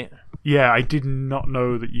U, right? Yeah, I did not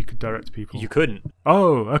know that you could direct people. You couldn't.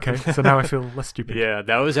 Oh, okay. So now I feel less stupid. Yeah,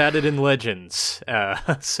 that was added in Legends. Yeah.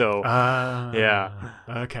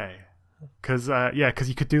 Okay. Because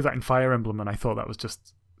you could do that in Fire Emblem, and I thought that was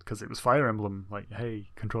just because it was Fire Emblem. Like, hey,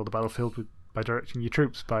 control the battlefield by directing your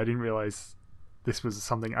troops, but I didn't realize this was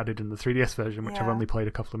something added in the 3DS version, which I've only played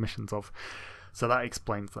a couple of missions of. So that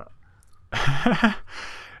explains that.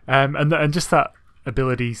 And just that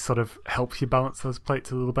ability sort of helps you balance those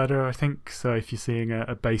plates a little better, I think. So if you're seeing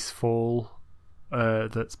a base fall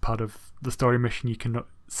that's part of the story mission, you can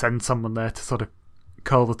send someone there to sort of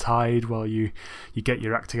curl the tide while you get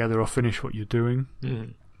your act together or finish what you're doing.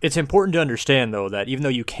 It's important to understand, though, that even though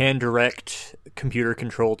you can direct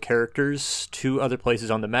computer-controlled characters to other places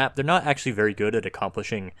on the map, they're not actually very good at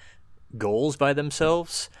accomplishing goals by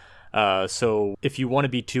themselves. So if you want to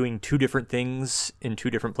be doing 2 different things in 2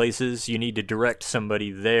 different places, you need to direct somebody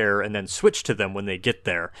there and then switch to them when they get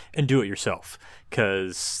there and do it yourself.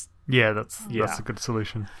 Because that's a good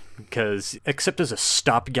solution. Because except as a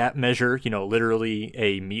stopgap measure, literally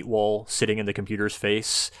a meat wall sitting in the computer's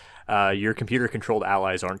face, your computer-controlled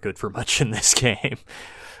allies aren't good for much in this game.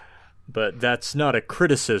 But that's not a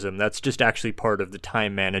criticism. That's just actually part of the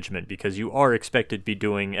time management, because you are expected to be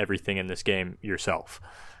doing everything in this game yourself.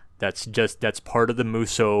 That's part of the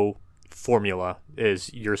Musou formula,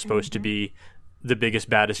 is you're supposed to be the biggest,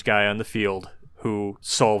 baddest guy on the field who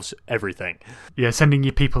solves everything. Yeah, sending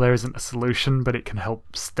your people there isn't a solution, but it can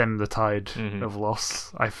help stem the tide of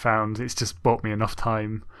loss. I found it's just bought me enough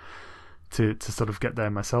time to sort of get there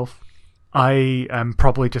myself. I am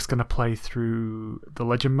probably just going to play through the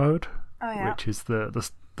Legend mode, which is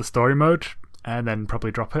the story mode, and then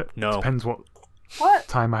probably drop it. No. Depends what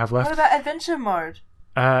time I have left. What about adventure mode?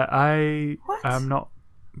 I am not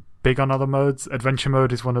big on other modes. Adventure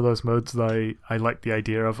mode is one of those modes that I like the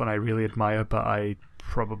idea of and I really admire, but I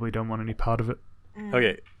probably don't want any part of it.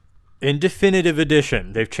 Okay. In Definitive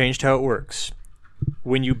Edition, they've changed how it works.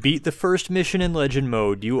 When you beat the first mission in Legend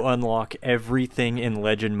mode, you unlock everything in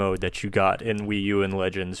Legend mode that you got in Wii U and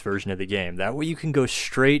Legends version of the game. That way you can go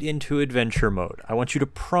straight into Adventure mode. I want you to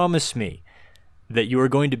promise me that you are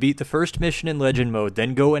going to beat the first mission in Legend mode,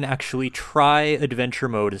 then go and actually try Adventure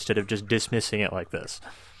mode instead of just dismissing it like this.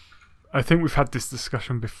 I think we've had this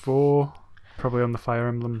discussion before, probably on the Fire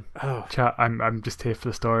Emblem chat. I'm just here for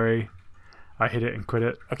the story. I hit it and quit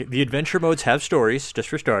it. Okay, the adventure modes have stories, just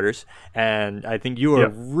for starters, and I think you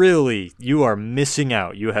are you are missing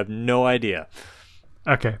out. You have no idea.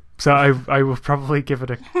 Okay, so I will probably give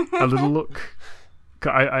it a little look.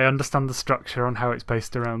 I understand the structure on how it's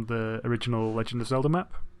based around the original Legend of Zelda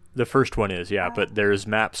map. The first one is, but there's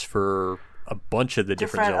maps for a bunch of the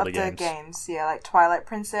different Zelda games. Yeah, like Twilight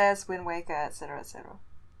Princess, Wind Waker, etc., etc.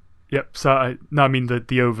 Yep. So I mean the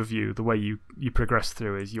overview, the way you progress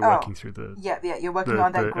through is you're working through the you're working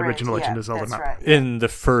on that the grid. original Legend of Zelda map. Right, yeah. In the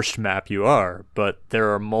first map you are, but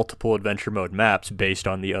there are multiple adventure mode maps based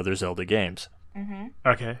on the other Zelda games. Mm-hmm.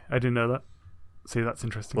 Okay, I didn't know that. See, that's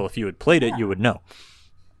interesting. Well, if you had played it, you would know.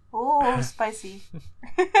 Oh, spicy.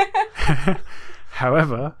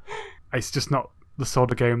 However, it's just not the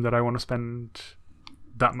sort of game that I want to spend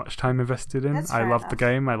that much time invested in. I love the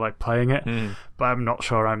game, I like playing it, but I'm not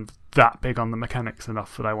sure I'm that big on the mechanics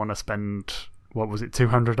enough that I want to spend, what was it,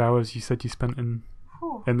 200 hours you said you spent in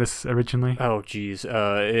this originally? Oh, geez.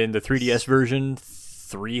 In the 3DS version,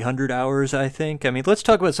 300 hours, I think. I mean, let's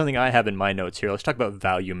talk about something I have in my notes here. Let's talk about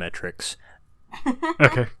value metrics.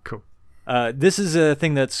 Okay, cool. This is a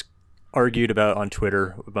thing that's argued about on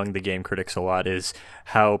Twitter among the game critics a lot, is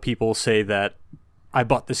how people say that I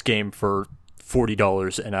bought this game for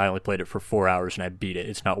 $40 and I only played it for 4 hours and I beat it.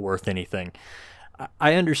 It's not worth anything.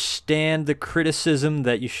 I understand the criticism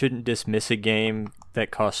that you shouldn't dismiss a game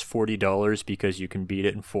that costs $40 because you can beat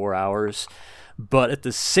it in 4 hours. But at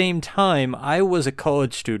the same time, I was a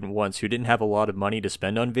college student once who didn't have a lot of money to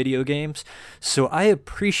spend on video games, so I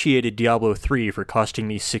appreciated Diablo 3 for costing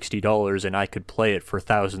me $60 and I could play it for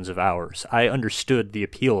thousands of hours. I understood the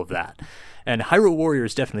appeal of that. And Hyrule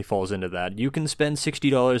Warriors definitely falls into that. You can spend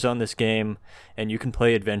 $60 on this game, and you can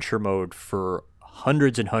play adventure mode for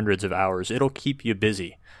hundreds and hundreds of hours. It'll keep you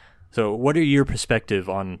busy. So what are your perspective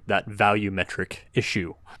on that value metric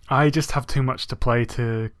issue? I just have too much to play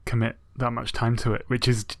to commit that much time to it, which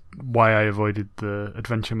is why I avoided the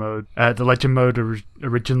adventure mode. The legend mode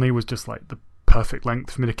originally was just like the perfect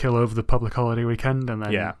length for me to kill over the public holiday weekend, and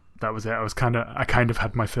then that was it. I kind of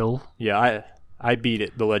had my fill. Yeah, I beat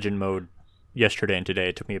it, the legend mode, yesterday and today.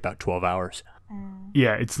 It took me about 12 hours.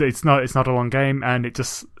 Yeah, it's not a long game, and it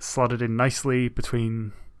just slotted in nicely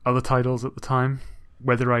between other titles at the time.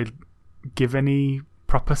 Whether I give any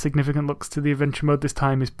proper significant looks to the adventure mode this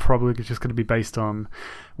time is probably just going to be based on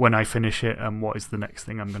when I finish it and what is the next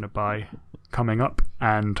thing I'm going to buy coming up,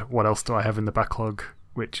 and what else do I have in the backlog,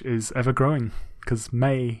 which is ever growing, because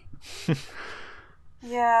May.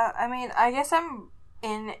 Yeah, I mean, I guess I'm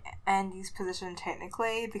in Andy's position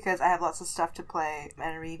technically, because I have lots of stuff to play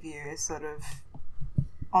and review sort of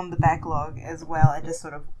on the backlog as well, and just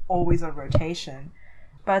sort of always on rotation.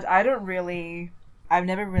 But I've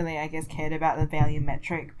never really, I guess, cared about the value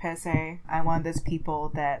metric per se. I'm one of those people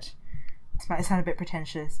that, this might sound a bit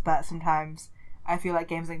pretentious, but sometimes I feel like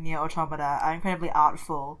games like Nier Automata are incredibly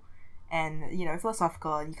artful and,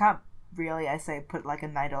 philosophical, and you can't really, I say, put like a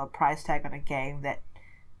 $9 price tag on a game that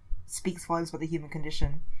speaks volumes about the human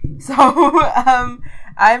condition. So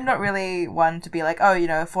I'm not really one to be like,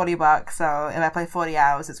 $40, so if I play 40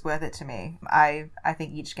 hours, it's worth it to me. I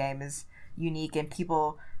think each game is unique, and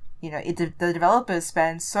people, the developers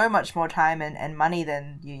spend so much more time and money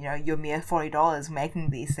than your mere $40 making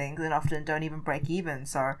these things, and often don't even break even.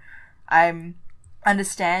 So I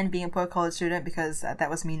understand being a poor college student, because that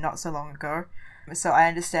was me not so long ago. So I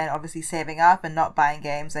understand obviously saving up and not buying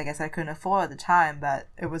games I guess I couldn't afford at the time, but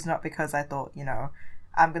it was not because I thought,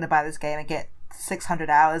 I'm going to buy this game and get 600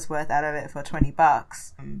 hours worth out of it for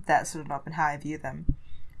 $20. That's sort of not been how I view them.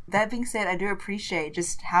 That being said, I do appreciate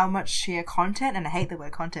just how much sheer content, and I hate the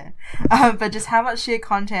word content, but just how much sheer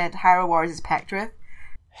content Hyrule Warriors is packed with.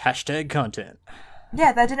 #content.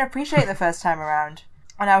 Yeah, that I didn't appreciate the first time around.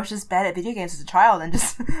 And I was just bad at video games as a child and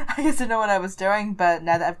just, I just didn't know what I was doing. But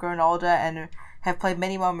now that I've grown older and have played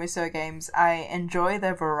many more Musou games, I enjoy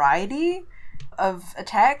the variety of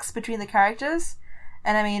attacks between the characters.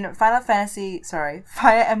 And I mean, Fire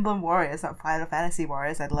Emblem Warriors, not Final Fantasy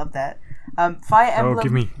Warriors, I'd love that. Fire Emblem... Oh,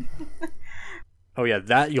 give me... Oh yeah,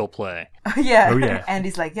 that you'll play. Yeah. Oh, yeah.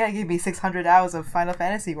 Andy's like, yeah, give me 600 hours of Final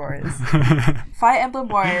Fantasy Warriors. Fire Emblem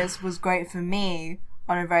Warriors was great for me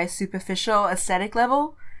on a very superficial aesthetic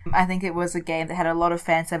level. I think it was a game that had a lot of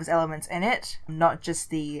fan service elements in it, not just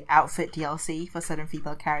the outfit DLC for certain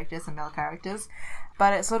female characters and male characters,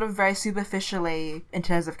 but it's sort of very superficially, in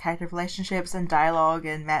terms of character relationships and dialogue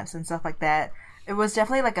and maps and stuff like that. It was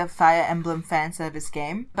definitely like a Fire Emblem fan service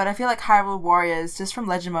game, but I feel like Hyrule Warriors, just from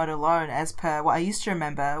Legend Mode alone, as per what I used to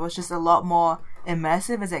remember, was just a lot more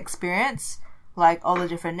immersive as an experience. Like all the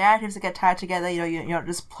different narratives that get tied together, you're not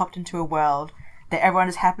just plopped into a world that everyone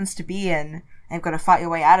just happens to be in, and you've got to fight your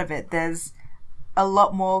way out of it. There's a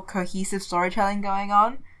lot more cohesive storytelling going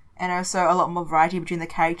on, and also a lot more variety between the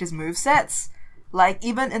characters' movesets. Like,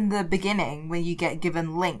 even in the beginning, when you get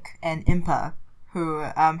given Link and Impa, who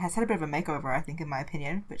has had a bit of a makeover, I think, in my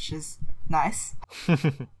opinion, which is nice.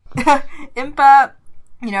 Impa,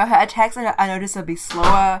 her attacks, I noticed, will be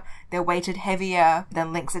slower, they're weighted heavier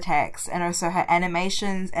than Link's attacks, and also her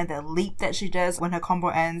animations and the leap that she does when her combo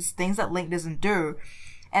ends, things that Link doesn't do.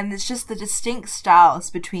 And it's just the distinct styles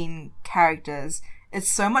between characters.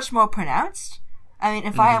 It's so much more pronounced. I mean,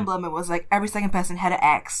 in Fire Emblem, it was like every second person had an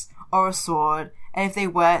axe or a sword, and if they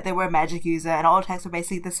were a magic user, and all attacks were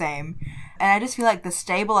basically the same. And I just feel like the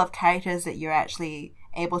stable of characters that you're actually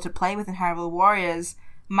able to play with in Hyrule Warriors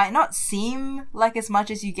might not seem like as much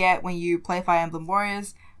as you get when you play Fire Emblem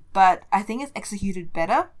Warriors, but I think it's executed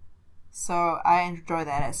better. So I enjoy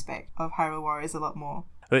that aspect of Hyrule Warriors a lot more.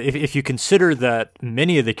 If you consider that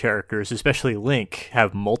many of the characters, especially Link,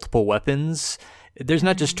 have multiple weapons, there's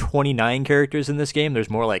not just 29 characters in this game, there's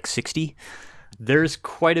more like 60. There's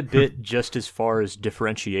quite a bit just as far as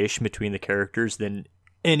differentiation between the characters than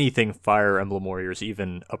anything Fire Emblem Warriors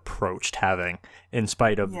even approached having, in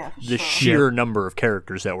spite of the sheer number of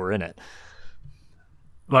characters that were in it.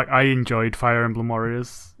 Like, I enjoyed Fire Emblem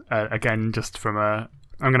Warriors, again, just from a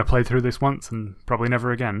I'm going to play through this once and probably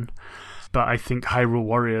never again. But I think Hyrule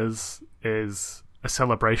Warriors is a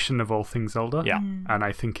celebration of all things Zelda. Yeah. And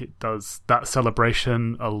I think it does that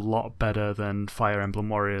celebration a lot better than Fire Emblem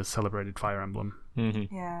Warriors celebrated Fire Emblem.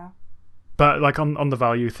 Mm-hmm. Yeah. But like on the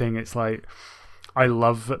value thing, it's like I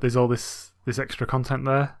love that there's all this extra content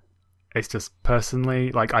there. It's just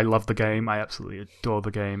personally, like, I love the game. I absolutely adore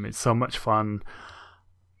the game. It's so much fun.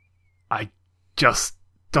 I just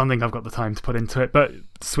don't think I've got the time to put into it. But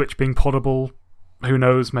Switch being portable, who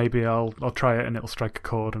knows? Maybe I'll try it and it'll strike a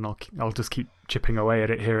chord, and I'll just keep chipping away at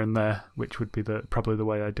it here and there, which would be probably the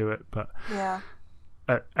way I do it. But yeah,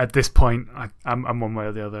 at this point, I'm one way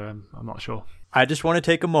or the other. I'm not sure. I just want to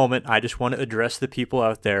take a moment. I just want to address the people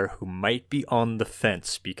out there who might be on the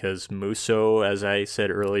fence, because Musou, as I said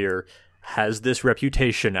earlier, has this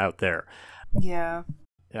reputation out there. Yeah.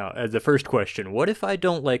 Now, the first question, what if I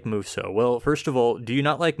don't like Musou? Well, first of all, do you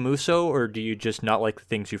not like Musou, or do you just not like the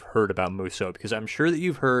things you've heard about Musou? Because I'm sure that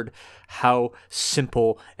you've heard how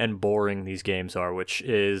simple and boring these games are, which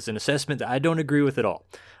is an assessment that I don't agree with at all.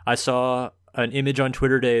 I saw an image on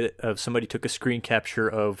Twitter today of somebody took a screen capture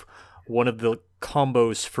of one of the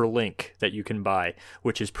combos for Link that you can buy,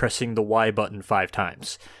 which is pressing the Y button 5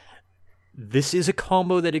 times. This is a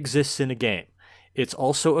combo that exists in a game. It's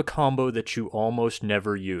also a combo that you almost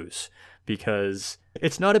never use, because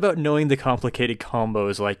it's not about knowing the complicated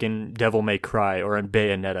combos like in Devil May Cry or in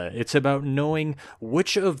Bayonetta. It's about knowing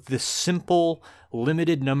which of the simple,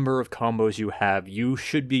 limited number of combos you have you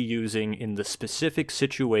should be using in the specific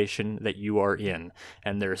situation that you are in.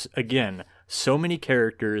 And there's, again, so many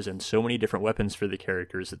characters and so many different weapons for the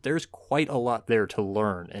characters that there's quite a lot there to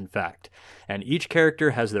learn, in fact. And each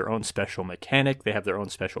character has their own special mechanic. They have their own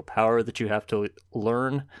special power that you have to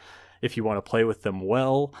learn if you want to play with them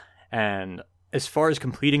well. And as far as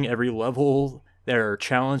completing every level or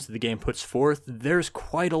challenge that the game puts forth, there's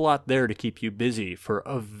quite a lot there to keep you busy for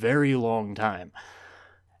a very long time.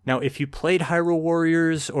 Now, if you played Hyrule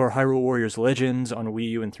Warriors or Hyrule Warriors Legends on Wii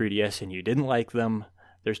U and 3DS and you didn't like them,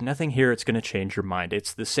 there's nothing here that's going to change your mind.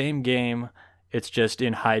 It's the same game, it's just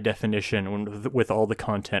in high definition with all the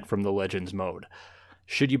content from the Legends mode.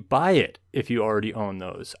 Should you buy it if you already own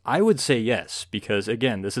those? I would say yes, because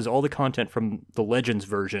again, this is all the content from the Legends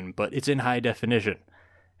version, but it's in high definition.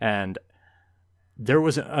 And there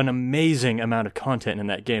was an amazing amount of content in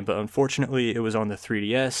that game, but unfortunately it was on the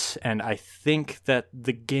 3DS, and I think that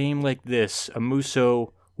the game like this, a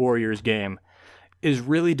Musou Warriors game, is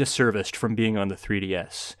really disserviced from being on the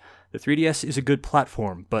 3DS. The 3DS is a good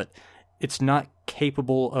platform, but it's not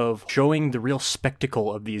capable of showing the real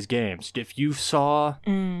spectacle of these games. If you saw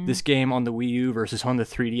this game on the Wii U versus on the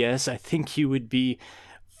 3DS, I think you would be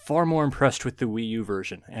far more impressed with the Wii U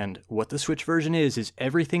version. And what the Switch version is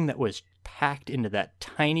everything that was packed into that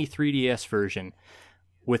tiny 3DS version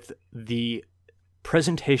with the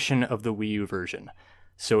presentation of the Wii U version.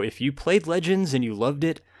 So if you played Legends and you loved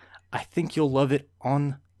it, I think you'll love it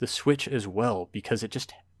on the Switch as well, because it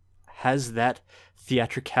just has that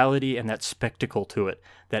theatricality and that spectacle to it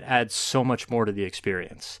that adds so much more to the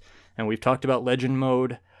experience. And we've talked about Legend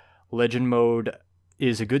Mode. Legend Mode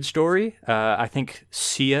is a good story. I think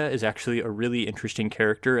Sia is actually a really interesting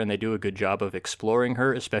character, and they do a good job of exploring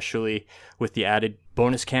her, especially with the added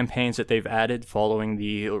bonus campaigns that they've added following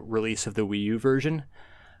the release of the Wii U version.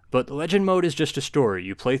 But Legend Mode is just a story.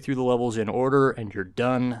 You play through the levels in order and you're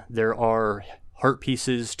done. There are heart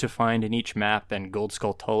pieces to find in each map and gold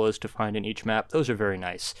skulltulas to find in each map. Those are very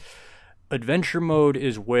nice. Adventure Mode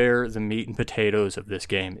is where the meat and potatoes of this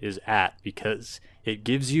game is at, because it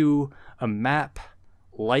gives you a map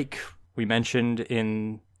like we mentioned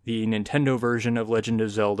in the Nintendo version of Legend of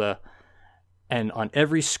Zelda, and on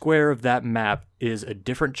every square of that map is a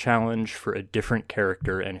different challenge for a different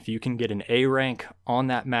character, and if you can get an A rank on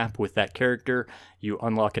that map with that character, you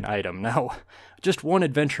unlock an item. Now, just one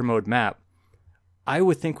Adventure Mode map, I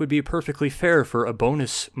would think would be perfectly fair for a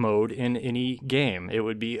bonus mode in any game. It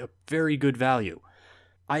would be a very good value.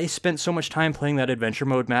 I spent so much time playing that Adventure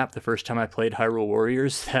Mode map the first time I played Hyrule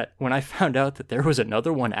Warriors that when I found out that there was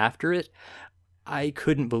another one after it, I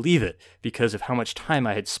couldn't believe it because of how much time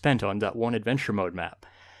I had spent on that one Adventure Mode map.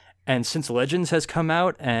 And since Legends has come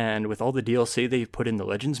out, and with all the DLC they've put in the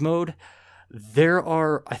Legends mode, there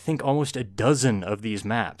are, I think, almost a dozen of these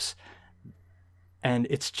maps. And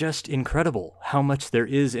it's just incredible how much there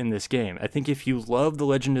is in this game. I think if you love The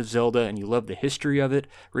Legend of Zelda and you love the history of it,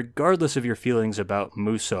 regardless of your feelings about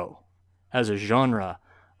Musou as a genre,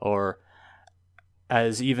 or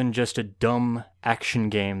as even just a dumb action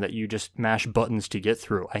game that you just mash buttons to get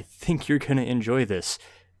through, I think you're going to enjoy this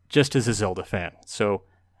just as a Zelda fan. So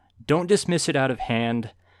don't dismiss it out of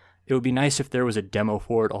hand. It would be nice if there was a demo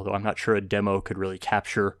for it, although I'm not sure a demo could really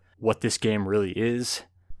capture what this game really is.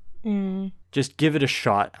 Just give it a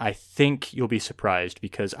shot. I think you'll be surprised,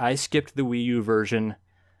 because I skipped the Wii U version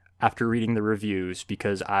after reading the reviews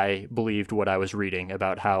because I believed what I was reading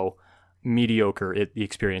about how mediocre the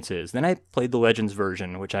experience is. Then I played the Legends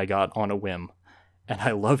version, which I got on a whim, and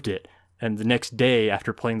I loved it. And the next day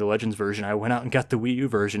after playing the Legends version, I went out and got the Wii U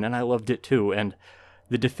version, and I loved it too. And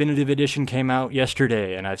the definitive edition came out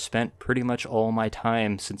yesterday, and I've spent pretty much all my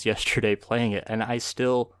time since yesterday playing it, and I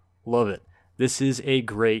still love it. This is a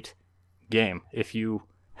great game. If you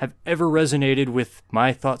have ever resonated with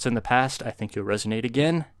my thoughts in the past, I think you'll resonate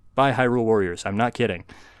again. Buy Hyrule Warriors. I'm not kidding.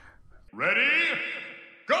 Ready?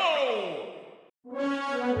 Go!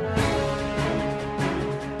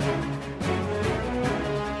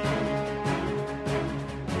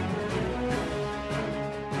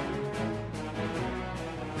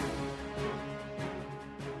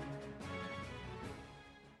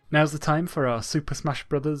 Now's the time for our Super Smash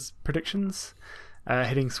Bros. Predictions.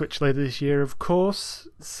 Hitting Switch later this year, of course.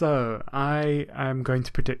 So, I am going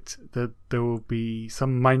to predict that there will be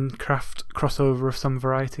some Minecraft crossover of some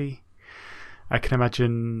variety. I can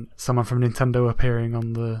imagine someone from Nintendo appearing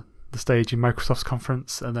on the stage in Microsoft's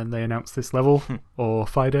conference, and then they announce this level, or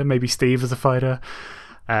fighter, maybe Steve as a fighter,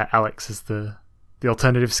 Alex as the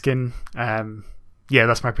alternative skin. Yeah,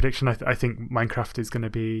 that's my prediction. I think Minecraft is going to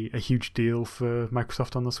be a huge deal for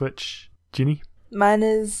Microsoft on the Switch. Ginny? Mine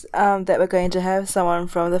is that we're going to have someone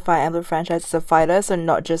from the Fire Emblem franchise as a fighter, so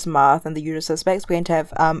not just Marth and the usual suspects. We're going to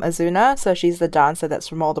have Azuna, so she's the dancer that's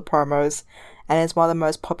from all the promos, and is one of the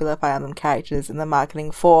most popular Fire Emblem characters in the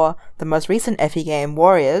marketing for the most recent FE game,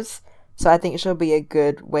 Warriors. So I think she'll be a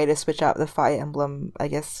good way to switch up the Fire Emblem, I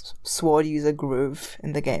guess, sword user groove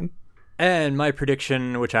in the game. And my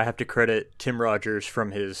prediction, which I have to credit Tim Rogers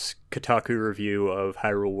from his Kotaku review of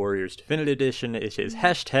Hyrule Warriors Definitive Edition, is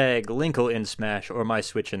hashtag Linkle in Smash or my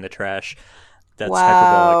Switch in the trash. That's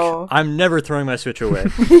hyperbolic. I'm never throwing my Switch away.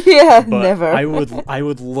 Yeah, but never. I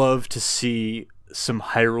would love to see some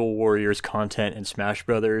Hyrule Warriors content in Smash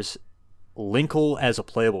Brothers. Linkle as a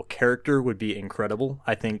playable character would be incredible.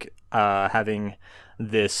 I think having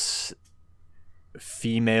this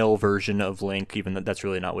female version of Link, even though that's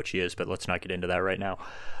really not what she is, but let's not get into that right now.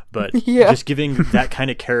 But just giving that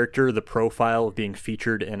kind of character the profile of being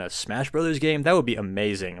featured in a Smash Brothers game, that would be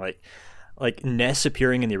amazing. Like Ness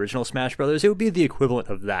appearing in the original Smash Brothers, it would be the equivalent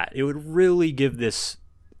of that. It would really give this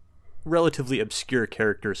relatively obscure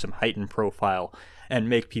character some heightened profile and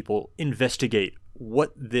make people investigate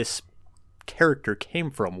what this character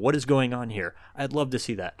came from. What is going on here? I'd love to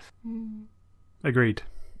see that. Agreed.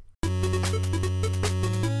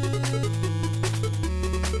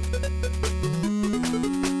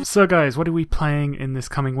 So guys, what are we playing in this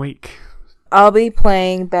coming week? I'll be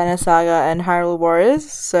playing Banner Saga and Hyrule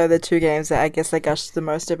Warriors, so the two games that I guess I gushed the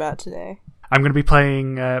most about today. I'm going to be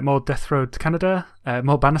playing more Death Road to Canada,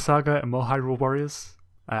 more Banner Saga, and more Hyrule Warriors.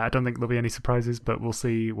 I don't think there'll be any surprises, but we'll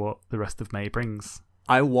see what the rest of May brings.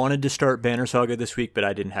 I wanted to start Banner Saga this week, but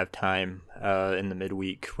I didn't have time in the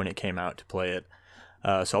midweek when it came out to play it.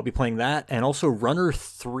 So I'll be playing that, and also Runner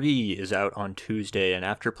 3 is out on Tuesday, and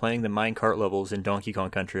after playing the minecart levels in Donkey Kong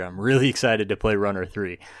Country, I'm really excited to play Runner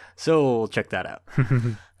 3. So we'll check that out.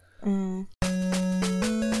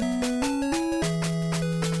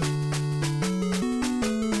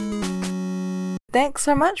 Thanks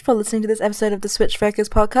so much for listening to this episode of the Switch Focus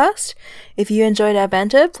podcast. If you enjoyed our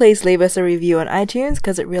banter, please leave us a review on iTunes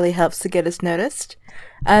because it really helps to get us noticed.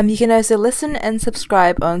 You can also listen and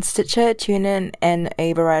subscribe on Stitcher, TuneIn, and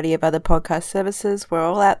a variety of other podcast services. We're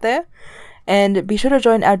all out there. And be sure to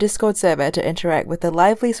join our Discord server to interact with the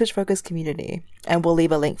lively Switch Focus community. And we'll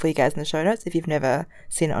leave a link for you guys in the show notes if you've never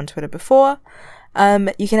seen it on Twitter before.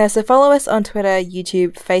 You can also follow us on Twitter,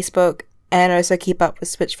 YouTube, Facebook, and also keep up with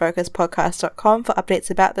SwitchFocusPodcast.com for updates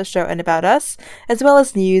about the show and about us, as well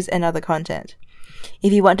as news and other content.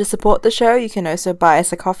 If you want to support the show, you can also buy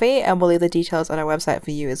us a coffee, and we'll leave the details on our website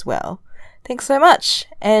for you as well. Thanks so much.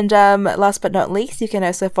 And last but not least, you can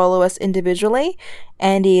also follow us individually.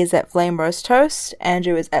 Andy is at Flame Roast Toast,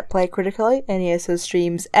 Andrew is at Play Critically, and he also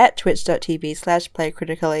streams at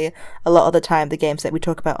twitch.tv/playcritically a lot of the time, the games that we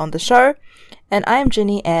talk about on the show. And I'm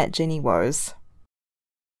Ginny at Ginny Woes.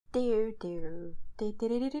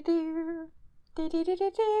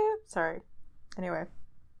 Sorry. Anyway.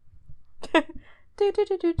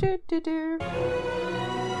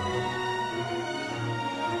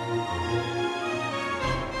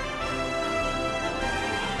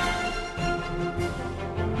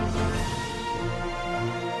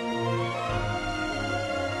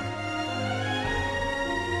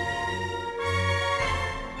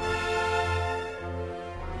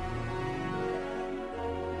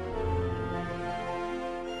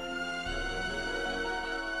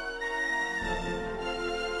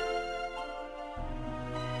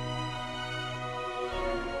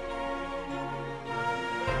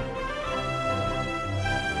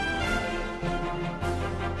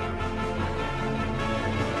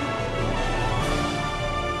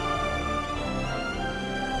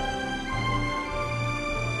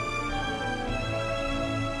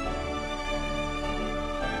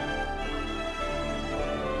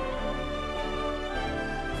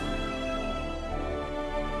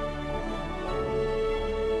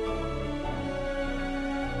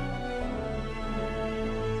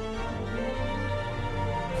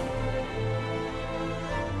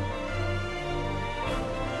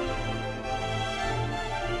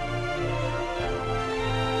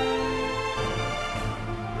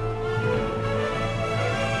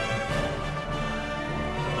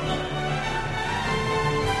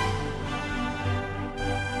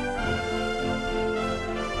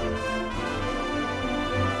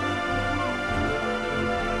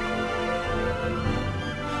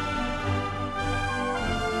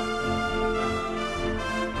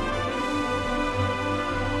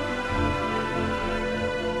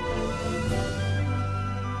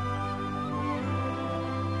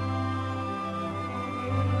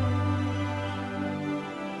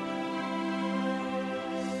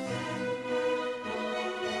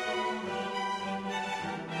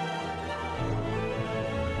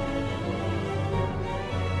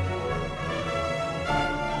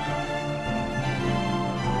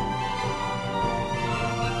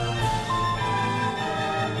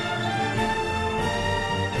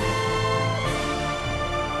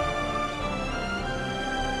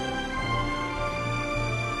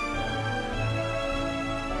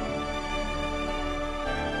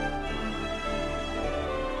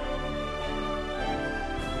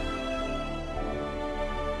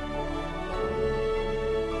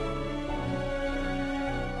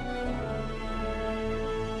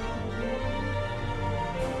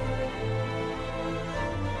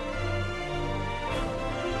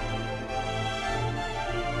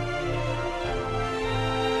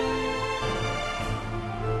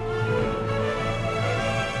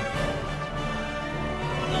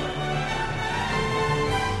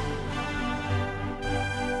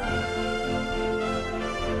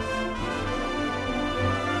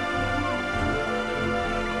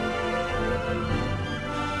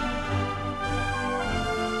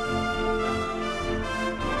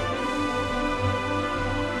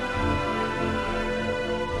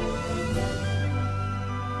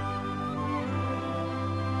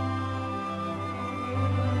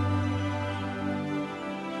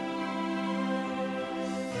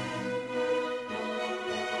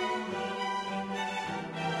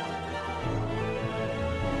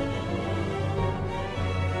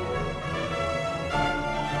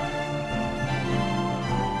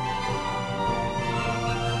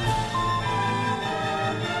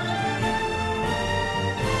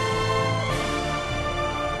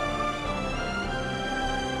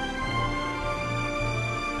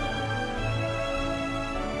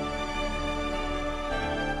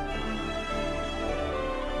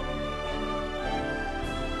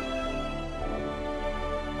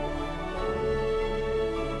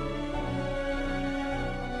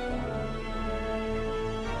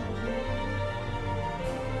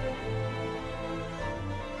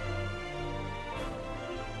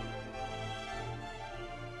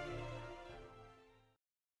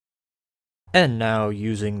 And now,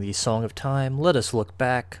 using the Song of Time, let us look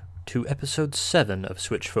back to episode 7 of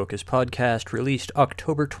Switch Focus Podcast, released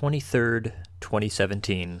October 23rd,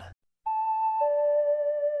 2017.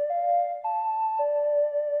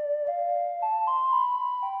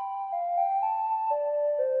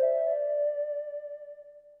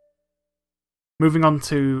 Moving on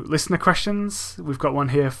to listener questions, we've got one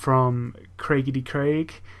here from Craigedy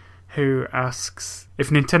Craig, who asks, if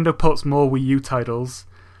Nintendo ports more Wii U titles,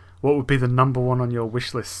 what would be the number one on your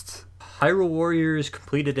wish list? Hyrule Warriors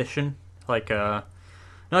Complete Edition. Not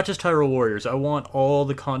just Hyrule Warriors. I want all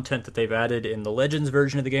the content that they've added in the Legends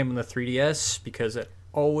version of the game on the 3DS, because it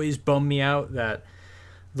always bummed me out that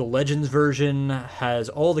the Legends version has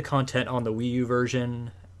all the content on the Wii U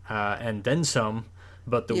version, and then some.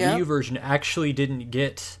 But the Wii U version actually didn't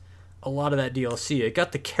get a lot of that DLC. It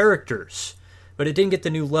got the characters, but it didn't get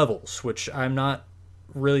the new levels, which I'm not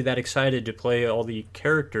really that excited to play all the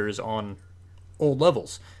characters on old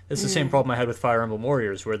levels. It's the same problem I had with Fire Emblem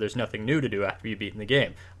Warriors, where there's nothing new to do after you've beaten the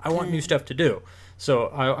game. I want new stuff to do. So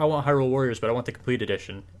I want Hyrule Warriors, but I want the Complete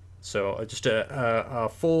Edition. So just a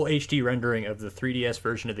full HD rendering of the 3DS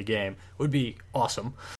version of the game would be awesome.